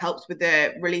helps with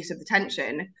the release of the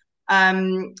tension.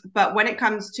 But when it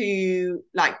comes to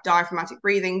like diaphragmatic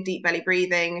breathing, deep belly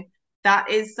breathing, that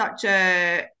is such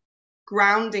a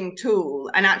grounding tool.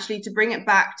 And actually, to bring it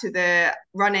back to the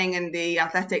running and the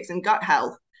athletics and gut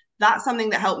health, that's something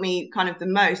that helped me kind of the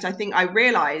most. I think I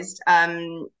realized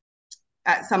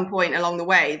at some point along the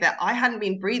way that I hadn't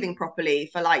been breathing properly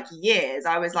for like years.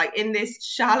 I was like in this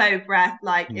shallow breath,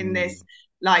 like in this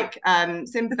like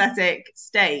sympathetic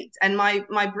state, and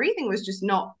my breathing was just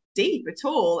not deep at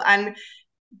all. And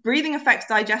breathing affects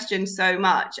digestion so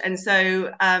much. And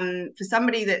so for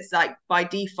somebody that's like by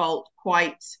default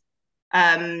quite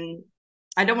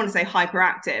I don't want to say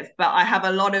hyperactive, but I have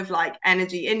a lot of like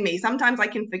energy in me. Sometimes I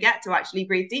can forget to actually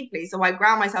breathe deeply. So I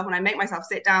ground myself and I make myself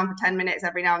sit down for 10 minutes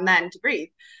every now and then to breathe.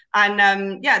 And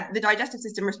the digestive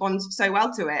system responds so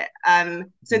well to it.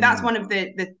 So that's one of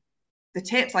the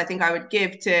tips I think I would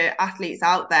give to athletes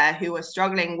out there who are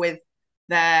struggling with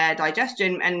their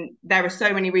digestion. And there are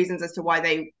so many reasons as to why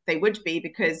they would be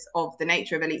because of the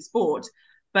nature of elite sport.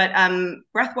 But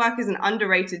breath work is an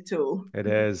underrated tool. It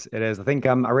is. It is. I think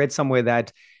I read somewhere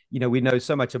that we know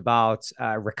so much about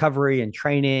recovery and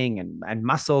training and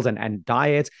muscles and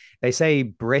diet. They say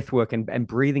breath work and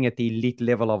breathing at the elite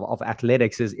level of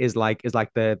athletics is like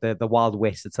the Wild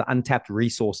West. It's an untapped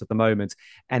resource at the moment,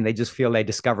 and they just feel they're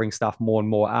discovering stuff more and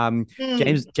more.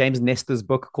 James Nestor's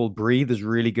book called Breathe is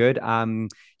really good.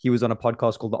 He was on a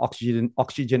podcast called the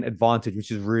Oxygen Advantage,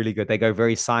 which is really good. They go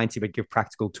very sciencey but give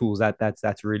practical tools.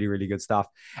 That's really really good stuff.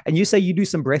 And you say you do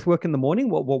some breath work in the morning.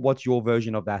 What's your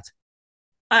version of that?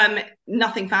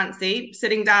 Nothing fancy.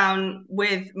 Sitting down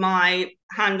with my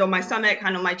hand on my stomach,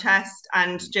 hand on my chest,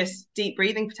 and just deep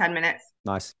breathing for 10 minutes.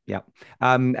 Nice. Yeah.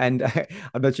 And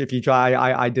I'm not sure if you try,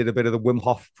 I did a bit of the Wim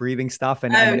Hof breathing stuff Oh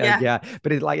yeah. yeah,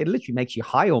 but it like, it literally makes you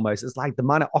high almost. It's like the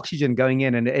amount of oxygen going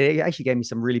in, and it actually gave me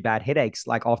some really bad headaches.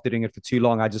 Like after doing it for too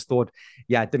long, I just thought,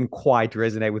 yeah, it didn't quite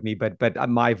resonate with me. But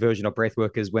my version of breath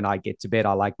work is when I get to bed,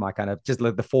 I like my kind of just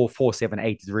the 4 4 7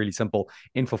 8 is really simple.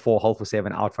 In for 4, hold for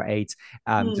 7, out for 8. Just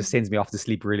Mm, sends me off to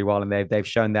sleep really well. And they've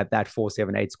shown that 4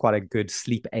 7 8 is quite a good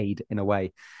sleep aid in a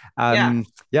way. yeah.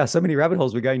 Yeah, so many rabbit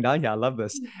holes we're going down here. I love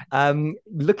this.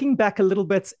 Looking back a little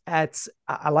bit at,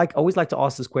 I like always like to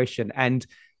ask this question, and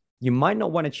you might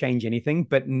not want to change anything,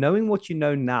 but knowing what you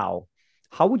know now,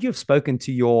 how would you have spoken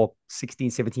to your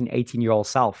 16, 17, 18-year-old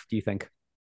self, do you think?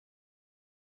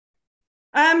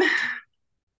 Um,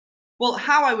 well,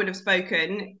 how I would have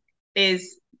spoken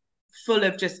is full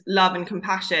of just love and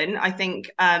compassion. I think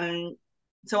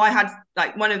so I had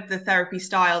like one of the therapy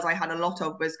styles I had a lot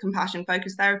of was compassion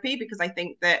focused therapy because I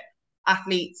think that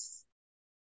athletes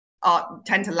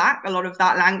tend to lack a lot of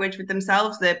that language with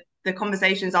themselves. The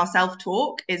conversations, our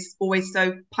self-talk is always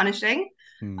so punishing.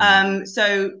 Hmm.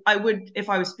 So I would, if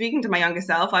I was speaking to my younger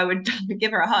self, I would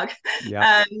give her a hug.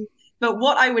 Yeah, But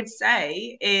what I would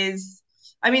say is,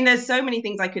 I mean, there's so many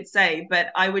things I could say, but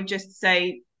I would just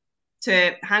say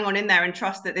to hang on in there and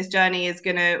trust that this journey is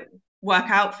going to work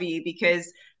out for you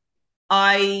because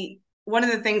I one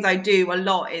of the things I do a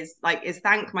lot is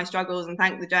thank my struggles and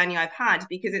thank the journey I've had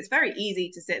because it's very easy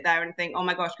to sit there and think, oh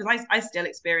my gosh, because I still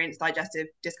experience digestive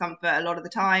discomfort a lot of the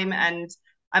time, and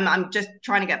I'm just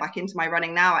trying to get back into my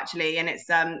running now actually, and it's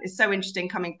so interesting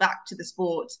coming back to the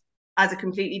sport as a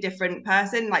completely different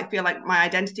person. Like feel like my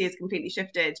identity is completely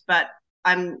shifted, but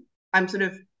I'm sort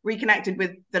of reconnected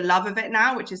with the love of it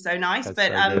now, which is so nice. that's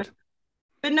so good.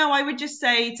 But no, I would just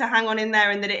say to hang on in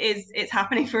there and that it's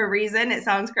happening for a reason. It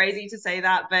sounds crazy to say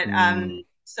that, but Hmm.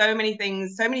 so many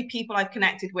things, so many people I've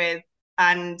connected with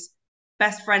and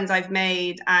best friends I've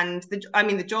made and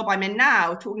the job I'm in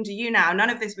now, talking to you now,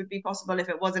 none of this would be possible if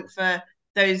it wasn't for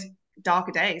those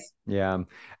darker days. Yeah,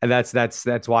 and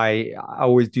that's why I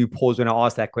always do pause when I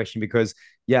ask that question because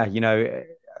yeah,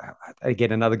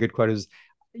 again, another good quote is,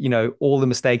 all the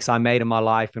mistakes I made in my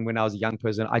life and when I was a young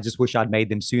person, I just wish I'd made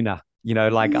them sooner.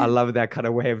 Like I love that kind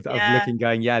of way of Yeah. looking,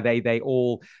 going, yeah,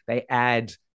 they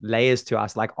add layers to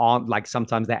us, like like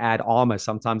sometimes they add armor,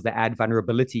 sometimes they add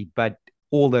vulnerability, but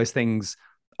all those things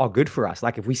are good for us.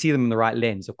 Like if we see them in the right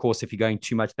lens, of course, if you're going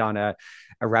too much down a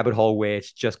rabbit hole where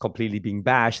it's just completely being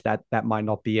bashed, that might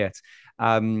not be it.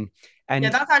 Um, Yeah, and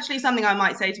that's actually something I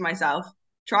might say to myself.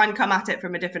 Try and come at it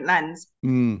from a different lens.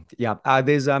 Yeah.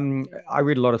 There's I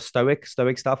read a lot of Stoic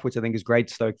stuff, which I think is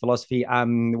great, Stoic philosophy.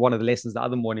 One of the lessons the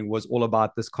other morning was all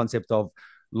about this concept of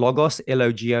logos,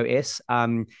 Logos.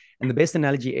 And the best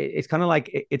analogy, it's kind of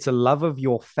like it's a love of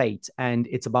your fate, and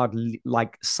it's about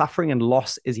like suffering and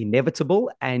loss is inevitable,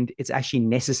 and it's actually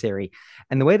necessary.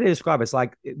 And the way they describe it's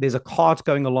like there's a cart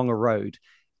going along a road,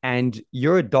 and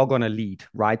you're a dog on a lead,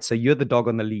 right? So you're the dog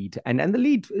on the lead, and the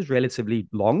lead is relatively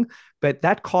long, but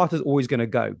that cart is always going to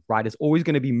go, right? It's always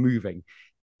going to be moving.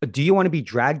 Do you want to be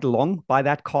dragged along by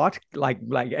that cart,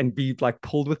 and be like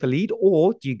pulled with the lead,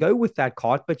 or do you go with that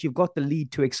cart, but you've got the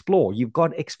lead to explore? You've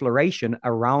got exploration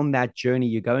around that journey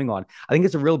you're going on. I think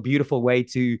it's a real beautiful way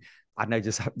to, I don't know,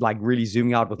 just like really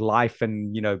zooming out with life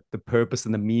and the purpose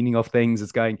and the meaning of things.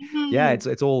 It's going, yeah, Mm.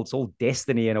 it's all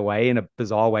destiny in a way, in a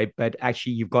bizarre way, but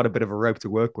actually you've got a bit of a rope to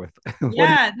work with. What do you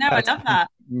Yeah, no, think I about love that? that.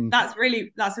 Mm,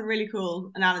 That's a really cool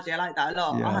analogy. I like that a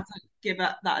lot. I'll yeah. have to give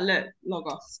that a look.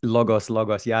 Logos.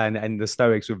 Logos, yeah, and the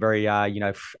Stoics were very,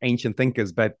 ancient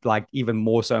thinkers, but like even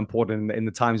more so important in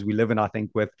the times we live in. I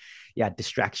think with, yeah,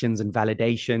 distractions and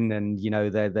validation, and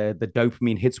the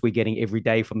dopamine hits we're getting every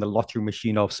day from the lottery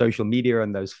machine of social media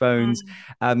and those phones.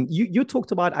 Mm. You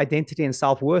talked about identity and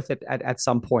self worth at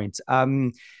some point.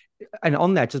 And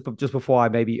on that, just before I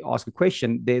maybe ask a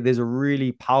question, there's a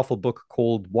really powerful book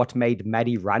called "What Made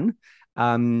Maddie Run,"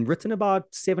 written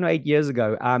about 7 or 8 years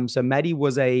ago. So Maddie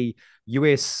was a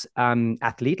US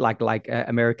athlete, like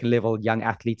American level young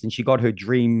athlete, and she got her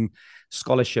dream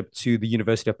scholarship to the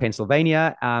University of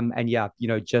Pennsylvania. And yeah,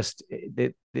 just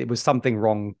there was something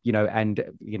wrong, and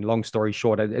long story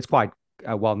short, it's quite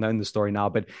well known the story now,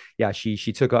 but yeah, she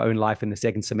took her own life in the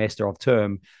second semester of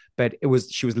term. But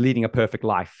she was leading a perfect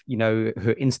life.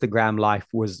 Her Instagram life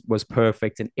was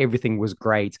perfect and everything was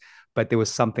great, but there was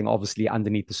something obviously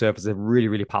underneath the surface. A really,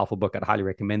 really powerful book. I'd highly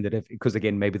recommend it because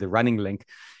again, maybe the running link.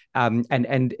 And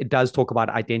it does talk about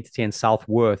identity and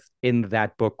self-worth in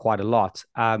that book quite a lot.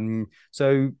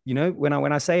 So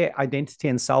when I say identity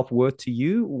and self-worth to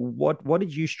you, what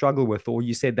did you struggle with? Or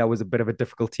you said that was a bit of a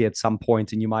difficulty at some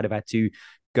point and you might have had to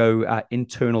go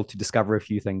internal to discover a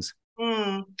few things.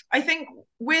 I think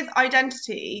with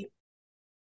identity,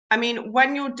 I mean,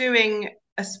 when you're doing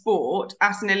a sport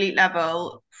at an elite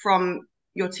level from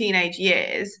your teenage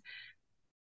years,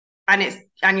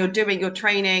 and you're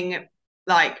training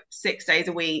like 6 days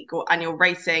a week, and you're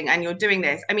racing and you're doing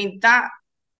this. I mean, that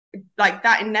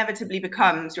inevitably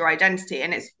becomes your identity,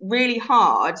 and it's really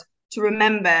hard to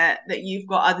remember that you've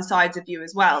got other sides of you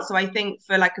as well. So I think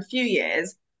for like a few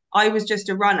years I was just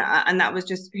a runner, and that was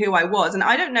just who I was. And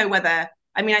I don't know whether,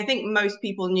 I mean, I think most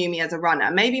people knew me as a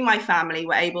runner. Maybe my family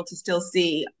were able to still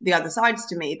see the other sides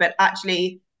to me, but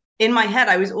actually in my head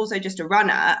I was also just a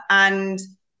runner. And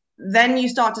then you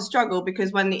start to struggle,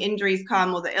 because when the injuries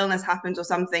come or the illness happens or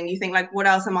something, you think like, what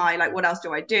else am I, like what else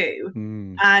do I do?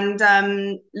 Mm.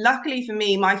 And luckily for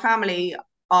me, my family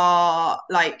are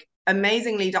like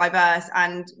amazingly diverse,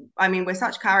 and I mean, we're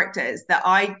such characters that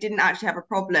I didn't actually have a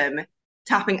problem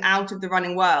tapping out of the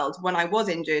running world when I was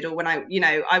injured, or when I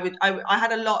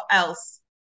had a lot else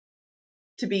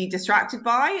to be distracted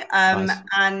by. Nice.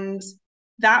 And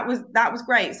that was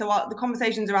great. So the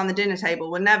conversations around the dinner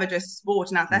table were never just sport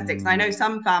and athletics. And I know Mm.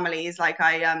 some families, like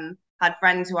I had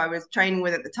friends who I was training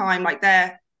with at the time, like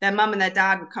their mum and their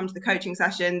dad would come to the coaching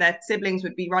session, their siblings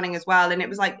would be running as well, and it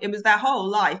was like it was their whole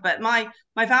life. But my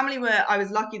family were, I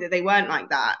was lucky that they weren't like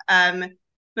that.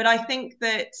 But I think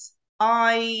that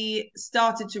I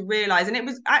started to realize, and it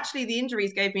was actually the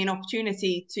injuries gave me an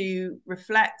opportunity to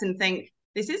reflect and think,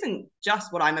 this isn't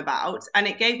just what I'm about. And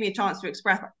it gave me a chance to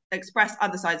express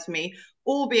other sides for me,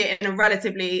 albeit in a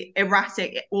relatively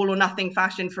erratic, all or nothing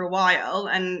fashion for a while.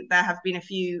 And there have been a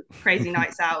few crazy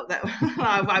nights out that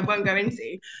I won't go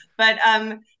into. But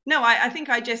no, I think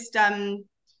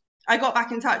I got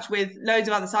back in touch with loads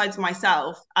of other sides of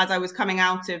myself as I was coming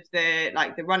out of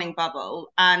the running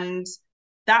bubble. And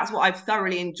that's what I've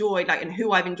thoroughly enjoyed, like, and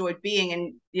who I've enjoyed being,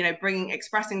 and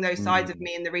expressing those sides of Mm.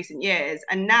 me in the recent years.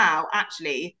 And now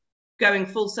actually going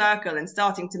full circle and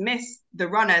starting to miss the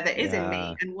runner that is in me,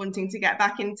 Yeah. and wanting to get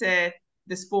back into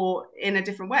the sport in a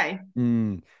different way.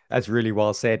 Mm, that's really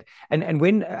well said. And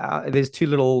when there's two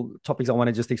little topics I want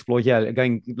to just explore here,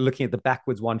 looking at the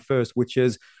backwards one first, which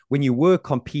is when you were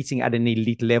competing at an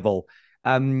elite level,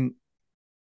 um,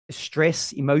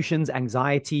 stress, emotions,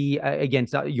 anxiety. Again,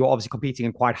 so you're obviously competing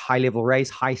in quite high level race,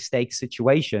 high stakes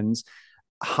situations.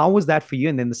 How was that for you?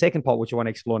 And then the second part, which I want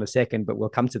to explore in a second, but we'll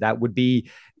come to that, would be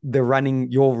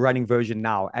your running version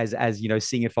now, as you know,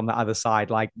 seeing it from the other side,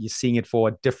 like you're seeing it for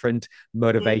a different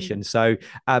motivation. Mm. So,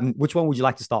 which one would you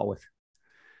like to start with?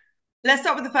 Let's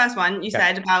start with the first one you Okay.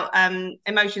 said about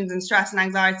emotions and stress and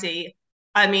anxiety.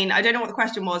 I mean, I don't know what the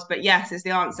question was, but yes is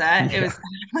the answer. It Yeah. was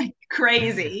like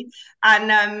crazy.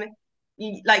 And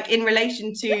like in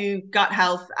relation to gut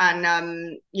health and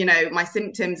my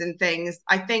symptoms and things,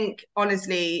 I think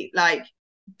honestly, like,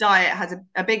 diet has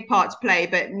a big part to play,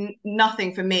 but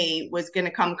nothing for me was going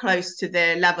to come close to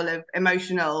the level of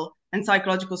emotional and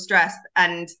psychological stress,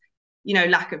 and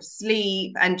lack of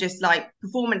sleep, and just like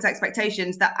performance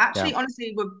expectations that Yeah. actually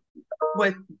honestly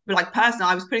were like personal.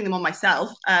 I was putting them on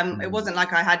myself. It Mm. wasn't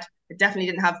like I definitely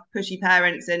didn't have pushy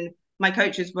parents, and my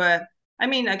coaches were, I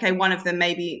mean, okay, one of them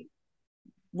maybe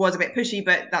was a bit pushy,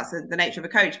 but that's the nature of a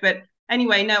coach. But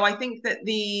anyway, no, I think that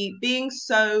the being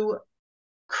so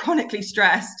chronically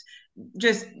stressed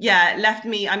just, yeah, left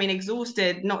me, I mean,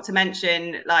 exhausted, not to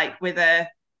mention like with a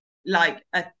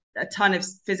ton of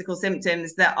physical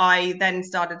symptoms that I then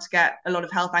started to get a lot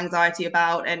of health anxiety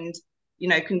about, and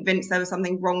convinced there was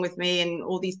something wrong with me, and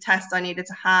all these tests I needed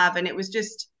to have. And it was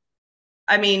just,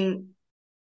 I mean,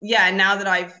 yeah, now that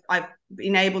I've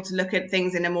been able to look at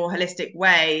things in a more holistic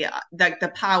way,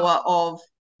 the power of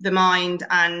the mind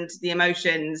and the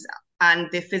emotions and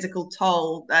the physical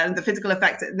toll, the physical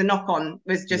effect, the knock on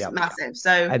was just Yeah. massive.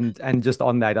 So And just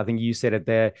on that, I think you said it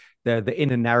there, the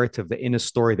inner narrative, the inner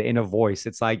story, the inner voice.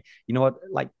 It's like, you know what,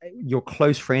 like your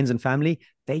close friends and family,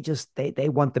 they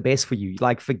want the best for you.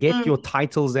 Like forget your mm,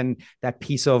 titles and that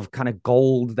piece of kind of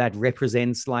gold that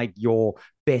represents like your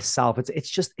best self. It's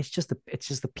just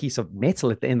a piece of metal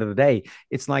at the end of the day.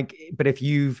 It's like, but if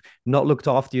you've not looked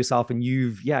after yourself and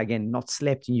you've, yeah, again, not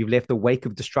slept and you've left a wake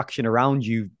of destruction around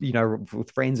you,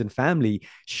 with friends and family,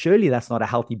 surely that's not a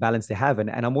healthy balance to have. And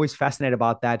I'm always fascinated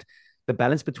about that, the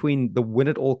balance between the win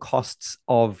at all costs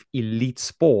of elite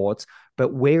sports,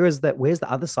 but where's the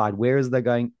other side? Where is they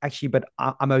going, actually, but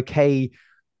I'm okay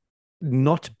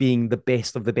not being the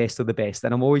best of the best of the best.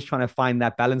 And I'm always trying to find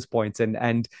that balance point.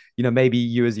 And maybe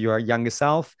you as your younger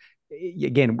self,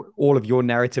 again, all of your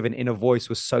narrative and inner voice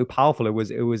was so powerful. It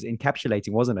was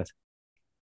encapsulating, wasn't it?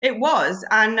 it was.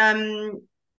 And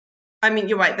I mean,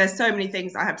 you're right, there's so many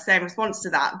things I have to say in response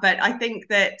to that, but I think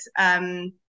that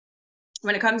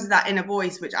when it comes to that inner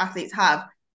voice, which athletes have,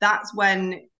 that's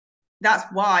when, that's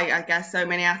why I guess so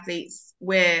many athletes,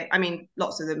 I mean,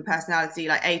 lots of them personality,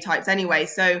 like A types anyway.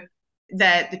 So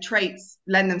the traits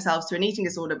lend themselves to an eating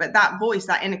disorder, but that voice,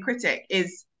 that inner critic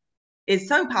is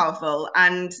so powerful.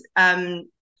 And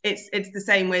it's the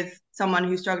same with someone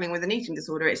who's struggling with an eating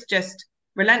disorder. It's just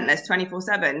relentless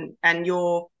 24/7, and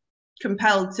you're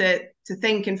compelled to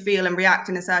think and feel and react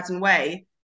in a certain way,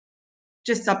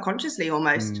 just subconsciously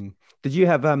almost. Mm. Did you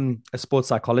have a sports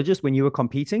psychologist when you were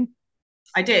competing?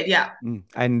 I did, yeah.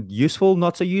 And useful,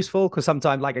 not so useful, because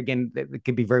sometimes, like again, it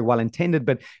can be very well intended,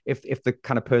 but if the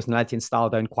kind of personality and style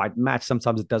don't quite match,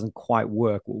 sometimes it doesn't quite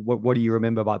work. What do you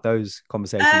remember about those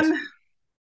conversations? Um,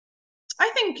 I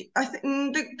think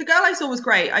the girl I saw was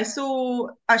great. I saw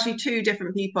actually two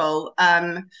different people,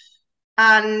 and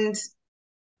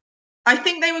I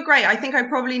think they were great. I think I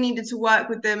probably needed to work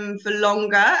with them for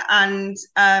longer and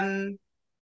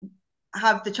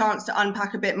have the chance to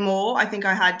unpack a bit more. I think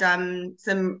I had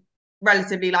some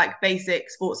relatively like basic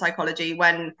sports psychology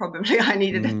when probably I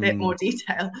needed a bit more Mm,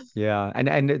 detail. yeah,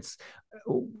 and it's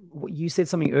you said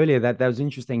something earlier that was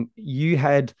interesting. You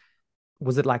had,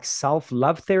 was it like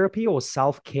self-love therapy or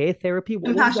self-care therapy? What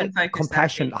was that? Compassion focused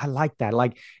Compassion. therapy. I like that.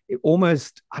 Like it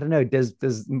almost, I don't know, does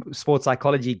sports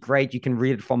psychology great. You can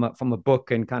read it from a book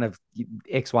and kind of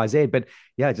XYZ, but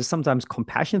yeah, just sometimes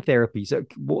compassion therapy. So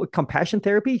compassion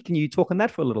therapy, can you talk on that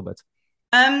for a little bit?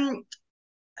 Um,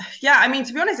 yeah, I mean,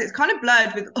 to be honest, it's kind of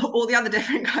blurred with all the other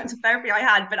different kinds of therapy I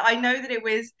had, but I know that it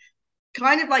was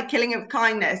kind of like killing it with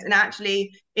kindness. And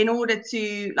actually, in order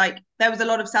to like, there was a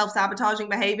lot of self-sabotaging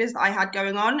behaviors that I had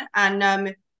going on.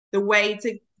 And the way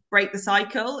to break the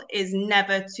cycle is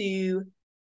never to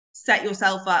set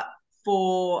yourself up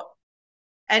for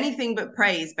anything but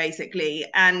praise, basically.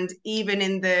 And even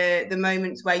in the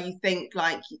moments where you think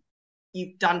like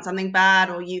you've done something bad,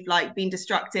 or you've like been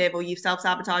destructive, or you've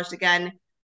self-sabotaged again,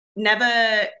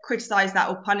 never criticize that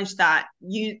or punish that.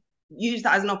 You use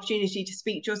that as an opportunity to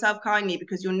speak to yourself kindly,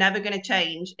 because you're never going to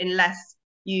change unless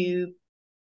you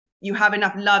have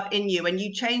enough love in you. And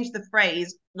you change the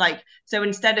phrase, like, so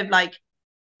instead of like,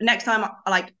 next time,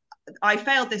 like, I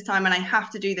failed this time and I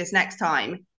have to do this next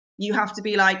time, you have to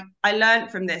be like, I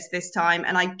learned from this time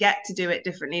and I get to do it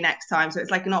differently next time. So it's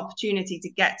like an opportunity to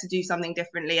get to do something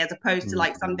differently, as opposed to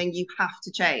like Mm. something you have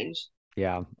to change.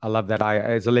 Yeah, I love that.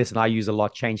 As a lesson I use a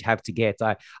lot, change have to get.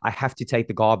 I have to take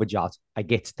the garbage out. I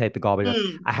get to take the garbage out.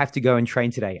 Mm. I have to go and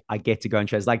train today. I get to go and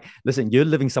train. It's like, listen, you're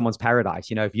living someone's paradise.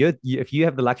 You know, if you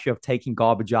have the luxury of taking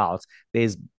garbage out,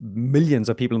 there's millions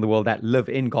of people in the world that live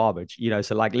in garbage. You know,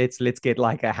 so like let's get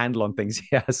like a handle on things.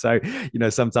 Yeah. So, you know,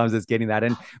 sometimes it's getting that.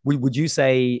 And would you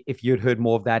say if you'd heard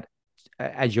more of that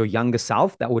as your younger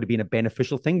self, that would have been a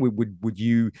beneficial thing? Would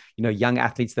you, you know, young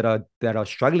athletes that are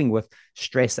struggling with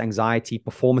stress, anxiety,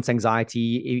 performance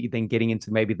anxiety, then getting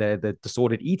into maybe the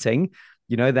disordered eating,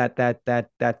 you know,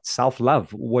 that self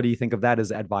love. What do you think of that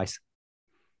as advice?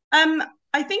 Um,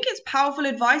 I think it's powerful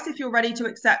advice if you're ready to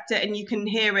accept it and you can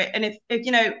hear it. And if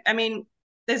you know, I mean,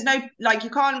 there's no like, you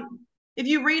can't, if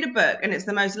you read a book and it's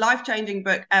the most life-changing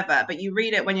book ever, but you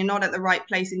read it when you're not at the right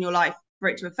place in your life for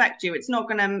it to affect you, it's not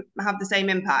going to have the same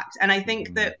impact. And I think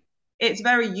Mm, that it's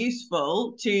very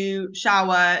useful to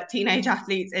shower teenage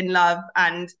athletes in love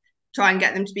and try and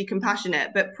get them to be compassionate.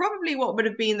 But probably what would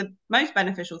have been the most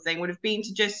beneficial thing would have been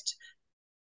to just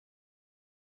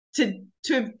to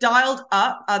have dialed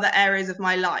up other areas of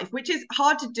my life, which is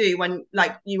hard to do when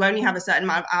like you only have a certain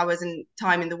amount of hours and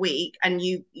time in the week. And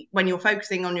you, when you're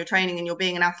focusing on your training and you're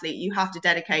being an athlete, you have to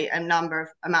dedicate a number of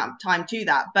amount of time to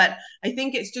that. But I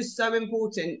think it's just so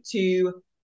important to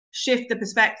shift the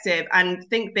perspective and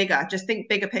think bigger, just think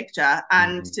bigger picture.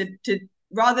 And mhm, to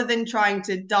rather than trying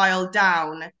to dial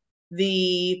down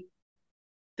the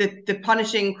the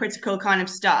punishing critical kind of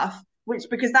stuff, which,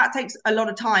 because that takes a lot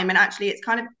of time, and actually it's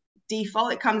kind of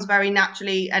default, it comes very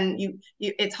naturally, and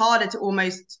it's harder to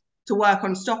almost to work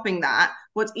on stopping that.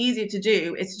 What's easier to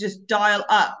do is to just dial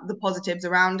up the positives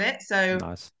around it. So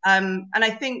nice. and I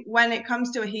think when it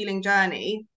comes to a healing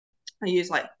journey, I use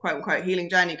like quote unquote healing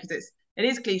journey because it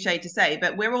is cliche to say,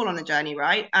 but we're all on a journey,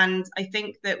 right? And I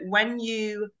think that when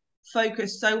you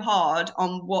focus so hard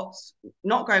on what's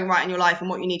not going right in your life and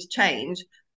what you need to change,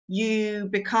 you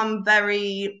become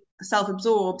very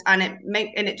self-absorbed, and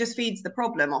it just feeds the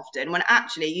problem often, when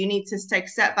actually you need to take a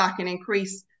step back and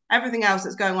increase everything else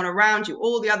that's going on around you,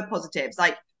 all the other positives.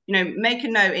 Like, you know, make a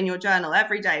note in your journal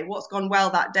every day what's gone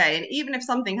well that day, and even if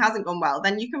something hasn't gone well,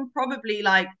 then you can probably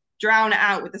like drown it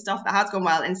out with the stuff that has gone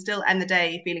well and still end the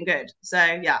day feeling good.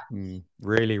 So yeah.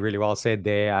 Really, really well said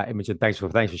there, Imogen. Thanks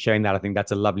for sharing that. I think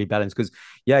that's a lovely balance because,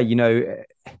 yeah, you know,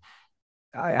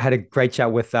 I had a great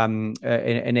chat with an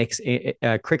ex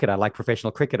cricketer, like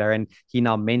professional cricketer, and he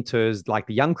now mentors like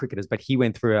the young cricketers. But he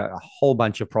went through a whole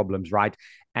bunch of problems, right?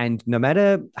 And no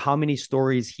matter how many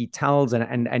stories he tells,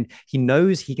 and he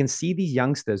knows he can see these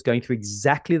youngsters going through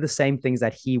exactly the same things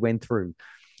that he went through.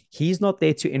 He's not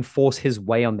there to enforce his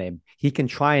way on them. He can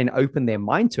try and open their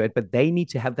mind to it, but they need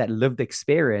to have that lived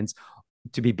experience,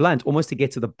 to be blunt, almost to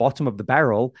get to the bottom of the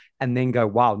barrel and then go,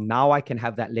 wow, now I can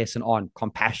have that lesson on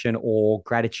compassion or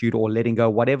gratitude or letting go,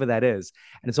 whatever that is.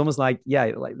 And it's almost like,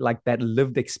 yeah, like that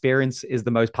lived experience is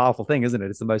the most powerful thing, isn't it?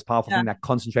 It's the most powerful Yeah, thing that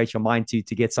concentrates your mind to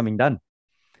get something done.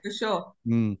 for sure.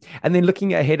 And then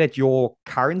looking ahead at your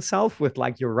current self with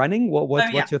like your running, Oh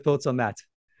yeah. what's your thoughts on that?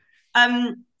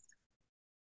 Um,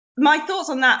 my thoughts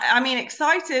on that, I mean,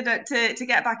 excited to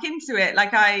get back into it.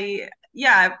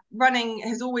 Yeah, running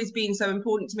has always been so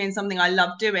important to me and something I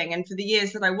love doing. And for the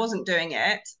years that I wasn't doing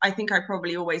it, I think I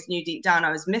probably always knew deep down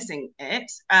I was missing it.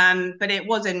 But it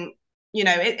wasn't,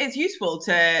 it's useful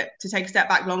to take a step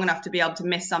back long enough to be able to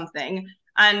miss something.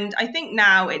 And I think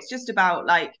now it's just about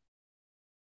like,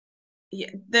 yeah,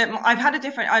 I've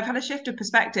had a shift of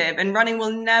perspective, and running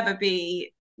will never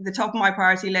be the top of my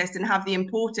priority list and have the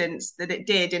importance that it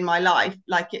did in my life,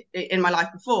 in my life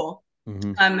before.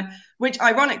 Mm-hmm. Um, which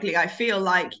ironically, I feel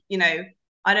like,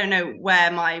 I don't know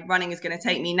where my running is going to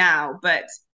take me now, but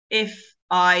if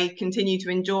I continue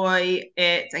to enjoy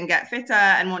it and get fitter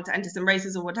and want to enter some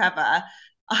races or whatever,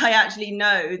 I actually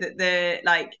know that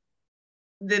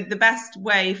the best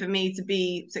way for me to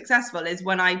be successful is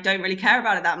when I don't really care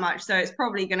about it that much. So it's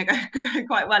probably going to go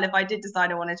quite well if I did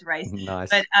decide I wanted to race. Nice.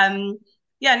 But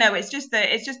yeah, no, it's just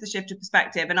the shift of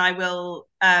perspective, and I will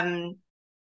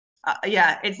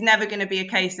yeah, it's never going to be a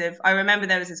case of. I remember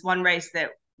there was this one race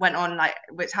that went on, like,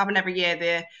 which happened every year,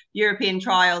 the European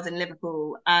trials in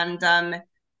Liverpool, and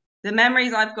the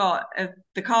memories I've got of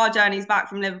the car journeys back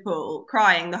from Liverpool,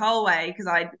 crying the whole way because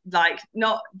I'd like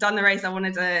not done the race I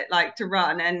wanted to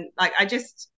run, and like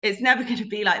it's never going to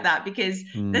be like that because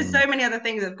there's so many other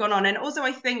things that have gone on. And also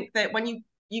I think that when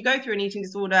you go through an eating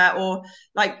disorder, or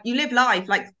like you live life,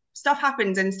 like stuff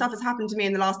happens, and stuff has happened to me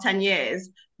in the last 10 years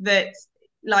that,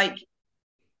 like,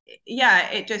 yeah,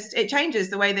 it changes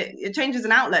the way that it changes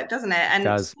an outlook, doesn't it? It And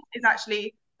does. sport is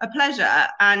actually a pleasure.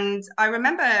 And I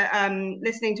remember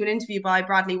listening to an interview by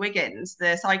Bradley Wiggins,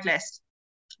 the cyclist,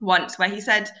 once, where he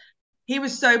said he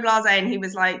was so blasé, and he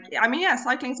was like, I mean, yeah,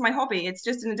 cycling's my hobby. It's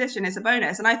just an addition. It's a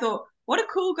bonus. And I thought, what a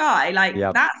cool guy. Like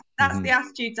Yep. that's Mm-hmm. the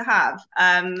attitude to have.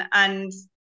 And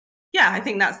yeah, I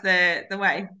think that's the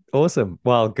way. Awesome.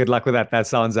 Well, good luck with that. That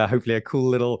sounds hopefully a cool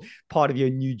little part of your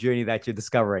new journey that you're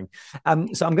discovering.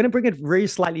 So I'm going to bring it very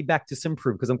slightly back to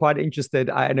Simprove because I'm quite interested.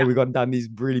 I know Yeah. we've gone down these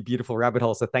really beautiful rabbit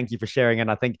holes. So thank you for sharing. And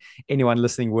I think anyone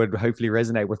listening would hopefully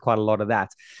resonate with quite a lot of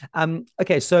that.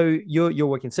 Okay, so you're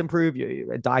working Simprove,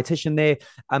 you're a dietitian there.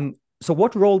 So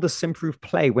what role does Simprove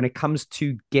play when it comes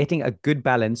to getting a good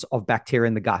balance of bacteria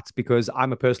in the gut? Because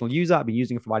I'm a personal user. I've been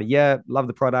using it for about a year, love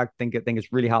the product, think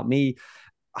it's really helped me.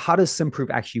 How does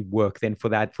Simprove actually work then for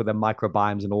the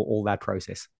microbiomes and all that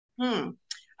process? Hmm.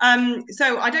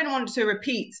 So I don't want to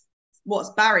repeat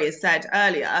what Barry has said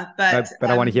earlier, but But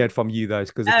I want to hear it from you though,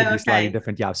 because it could oh, be slightly okay.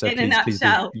 different. Yeah. So In a please do.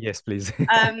 nutshell, Yes, please.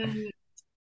 um,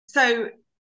 so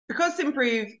because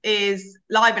Simprove is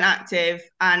live and active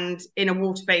and in a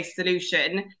water-based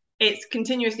solution, it's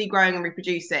continuously growing and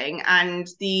reproducing. And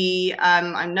the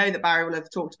I know that Barry will have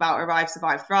talked about Arrive,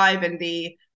 Survive, Thrive, and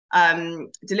the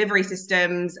delivery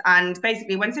systems. And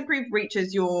basically, when Simprove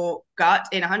reaches your gut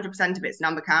in 100% of its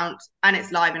number count and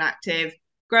it's live and active,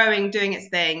 growing, doing its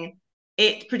thing,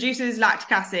 it produces lactic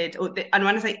acid. And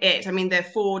when I say it, I mean there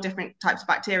are 4 different types of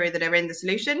bacteria that are in the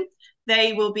solution.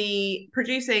 They will be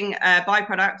producing a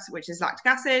byproduct, which is lactic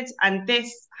acid, and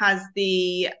this has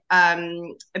the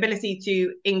ability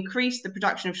to increase the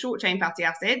production of short chain fatty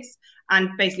acids and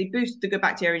basically boost the good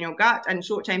bacteria in your gut. And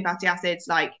short chain fatty acids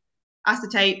like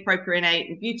acetate, propionate,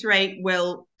 and butyrate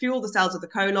will fuel the cells of the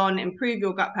colon, improve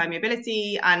your gut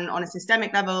permeability, and on a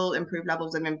systemic level, improve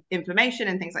levels of inflammation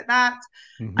and things like that.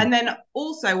 Mm-hmm. And then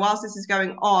also, whilst this is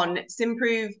going on,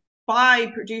 Simprove, by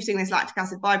producing this lactic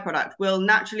acid byproduct, will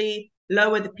naturally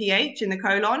lower the pH in the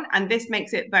colon, and this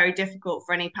makes it very difficult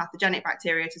for any pathogenic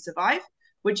bacteria to survive,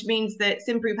 which means that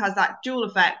Simprove has that dual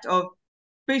effect of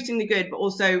boosting the good, but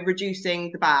also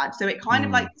reducing the bad. So it kind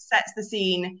of like sets the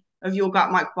scene of your gut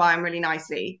microbiome really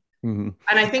nicely. Mm-hmm.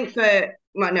 And I think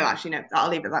well, no, actually, no, I'll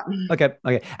leave it at that.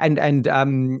 Okay.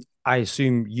 And I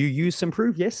assume you use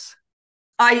Simprove, yes?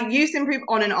 I use Simprove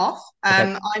on and off.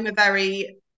 Okay. I'm a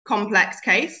very complex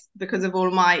case because of all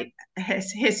my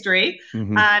history.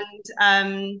 Mm-hmm.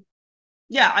 And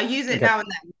yeah, I use it Okay. now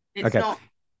and then. It's Okay. not.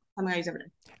 something I use every day.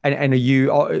 And are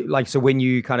you like, so when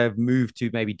you kind of move to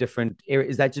maybe different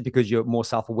areas, is that just because you're more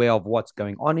self-aware of what's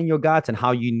going on in your gut and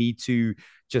how you need to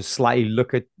just slightly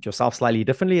look at yourself slightly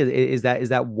differently? Is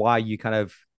that why you kind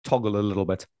of toggle a little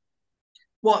bit?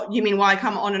 What you mean? Why I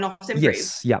come on and off Simprove?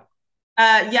 Yes. Yeah.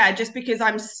 Yeah, just because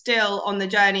I'm still on the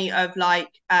journey of like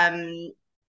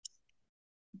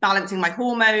balancing my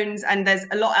hormones, and there's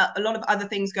a lot of other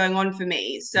things going on for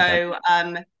me. Okay. So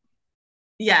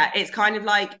yeah, it's kind of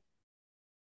like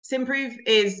Simprove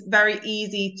is very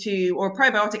easy to, or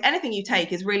probiotic, anything you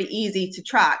take is really easy to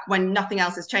track when nothing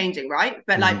else is changing, right?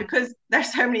 But like, Mhm. because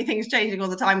there's so many things changing all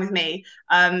the time with me,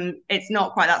 it's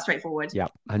not quite that straightforward. Yeah,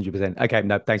 100%. Okay,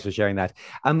 no, thanks for sharing that.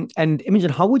 And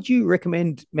Imogen, how would you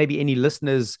recommend maybe any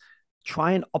listeners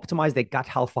try and optimize their gut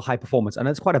health for high performance? And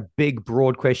it's quite a big,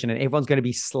 broad question, and everyone's going to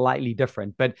be slightly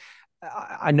different. But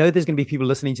I know there's going to be people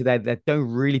listening to that don't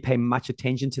really pay much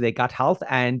attention to their gut health,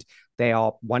 and they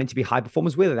are wanting to be high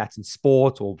performers, whether that's in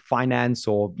sport or finance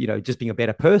or just being a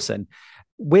better person.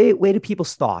 Where do people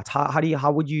start?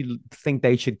 How would you think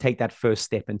they should take that first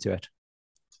step into it?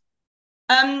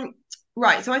 Um,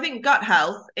 right. So I think gut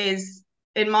health is,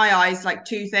 in my eyes, like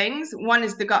two things. One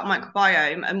is the gut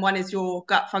microbiome, and one is your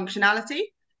gut functionality.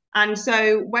 And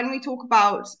so when we talk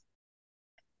about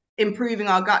improving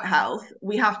our gut health,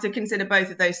 we have to consider both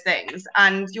of those things.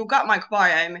 And your gut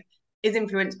microbiome is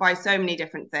influenced by so many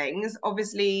different things.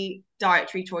 Obviously,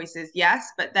 dietary choices, yes,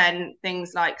 but then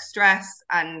things like stress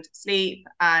and sleep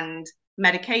and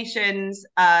medications,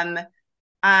 and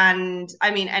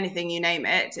I mean anything you name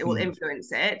it, it will Mm,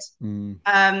 influence it.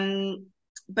 mm.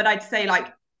 But I'd say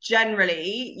like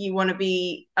generally you want to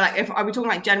be like, if are we talking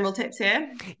like general tips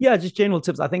here? Yeah, just general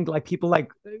tips. I think like people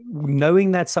like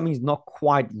knowing that something's not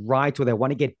quite right or they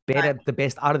want to get better, the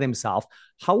best out of themselves.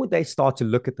 How would they start to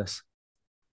look at this?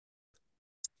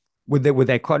 Would they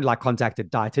like contact a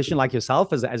dietitian like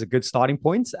yourself as a good starting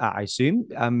point? I assume.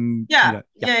 Yeah, Yeah.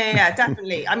 yeah,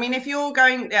 definitely. I mean, if you're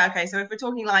going, yeah, okay, so if we're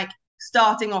talking like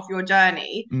starting off your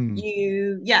journey,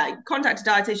 Mm, yeah, contact a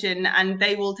dietitian and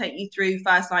they will take you through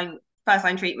first line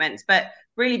treatments. But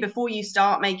really, before you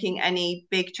start making any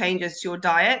big changes to your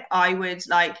diet, I would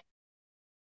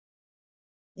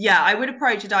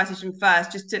approach a dietitian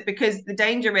first, just to, because the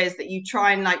danger is that you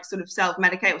try and like sort of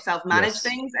self-medicate or self-manage yes.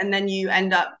 things, and then you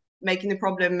end up making the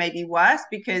problem maybe worse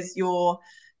because you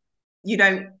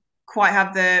don't quite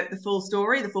have the full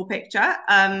story, the full picture.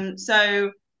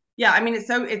 So yeah, I mean,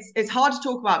 it's hard to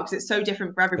talk about because it's so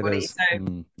different for It everybody. is.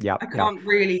 So Yeah. I Yeah. can't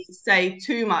really say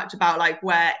too much about like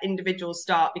where individuals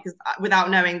start, because without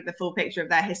knowing the full picture of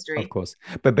their Of history. course.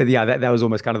 But yeah, that was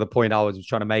almost kind of the point I was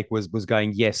trying to make was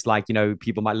going, yes, like,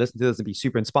 people might listen to this and be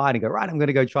super inspired and go, right, I'm going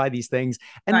to go try these things.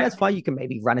 And Right. that's fine. You can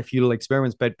maybe run a few little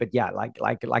experiments, but yeah, like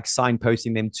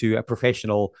signposting them to a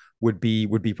professional would be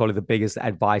probably the biggest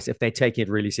advice if they take it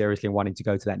really seriously and wanting to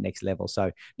go to that next level.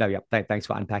 So no, yeah, thanks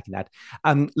for unpacking that.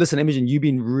 Listen, Imogen, you've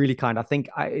been really kind. I think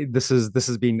this has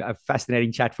been a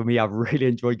fascinating chat for me. I've really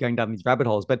enjoyed going down these rabbit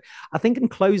holes. But I think in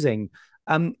closing,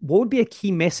 what would be a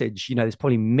key message? There's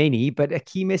probably many, but a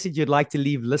key message you'd like to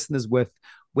leave listeners with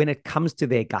when it comes to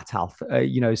their gut health.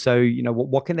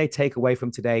 What can they take away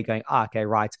from today? Going, okay,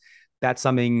 right, that's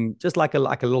something just like a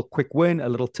little quick win, a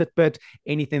little tidbit,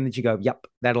 anything that you go, yep,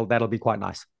 that'll be quite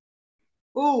nice.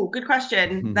 Oh, good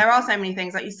question. There are so many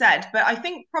things like you said, but I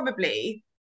think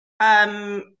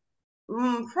um,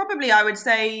 probably I would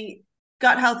say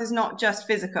gut health is not just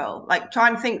physical. Like, try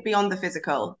and think beyond the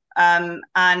physical.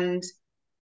 And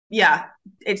yeah,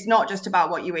 it's not just about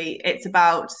what you eat. It's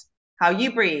about how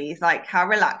you breathe, like how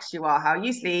relaxed you are, how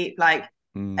you sleep, like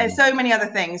there's Mm. so many other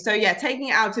things. So yeah, taking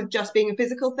it out of just being a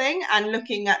physical thing and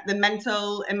looking at the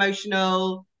mental,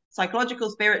 emotional, psychological,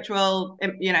 spiritual,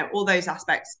 all those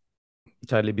aspects.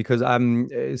 Totally, because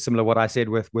similar to what I said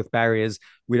with barriers,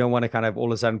 we don't want to kind of all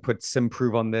of a sudden put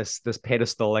Simprove on this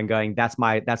pedestal and going, that's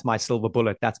my silver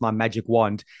bullet, that's my magic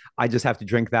wand. I just have to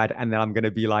drink that, and then I'm going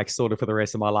to be like sorted for the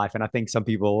rest of my life. And I think some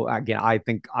people, again, I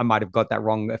think I might have got that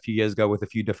wrong a few years ago with a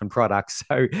few different products.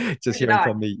 So So just did hearing I.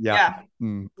 from me, yeah, Yeah.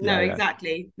 No, yeah, yeah.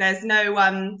 exactly. There's no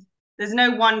one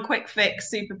quick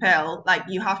fix super pill. Like,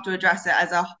 you have to address it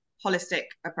as a holistic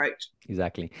approach.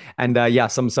 Exactly. And yeah,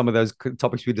 some of those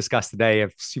topics we discussed today are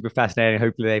super fascinating.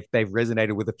 Hopefully they've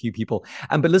resonated with a few people.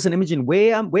 But listen, Imogen,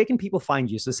 where can people find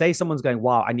you? So say someone's going,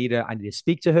 wow, I need to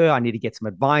speak to her, I need to get some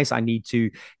advice, I need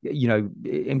to,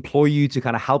 employ you to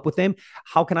kind of help with them.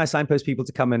 How can I signpost people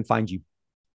to come and find you?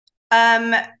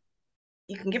 Um,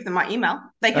 you can give them my email.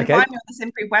 They can Okay, find me on the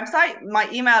Simprove website. My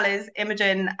email is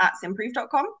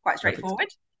imogen@simprove.com. Quite perfect. straightforward.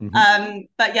 Mm-hmm.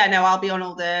 But yeah, no, I'll be on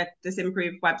all the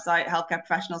Simprove website, healthcare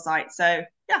professional site. So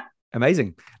yeah.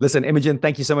 Amazing. Listen, Imogen,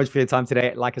 thank you so much for your time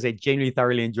today. Like I said, genuinely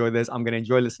thoroughly enjoyed this. I'm going to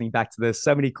enjoy listening back to this.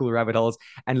 So many cool rabbit holes.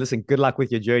 And listen, good luck with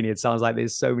your journey. It sounds like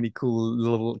there's so many cool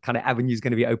little kind of avenues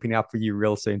going to be opening up for you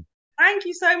real soon. Thank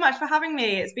you so much for having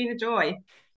me. It's been a joy.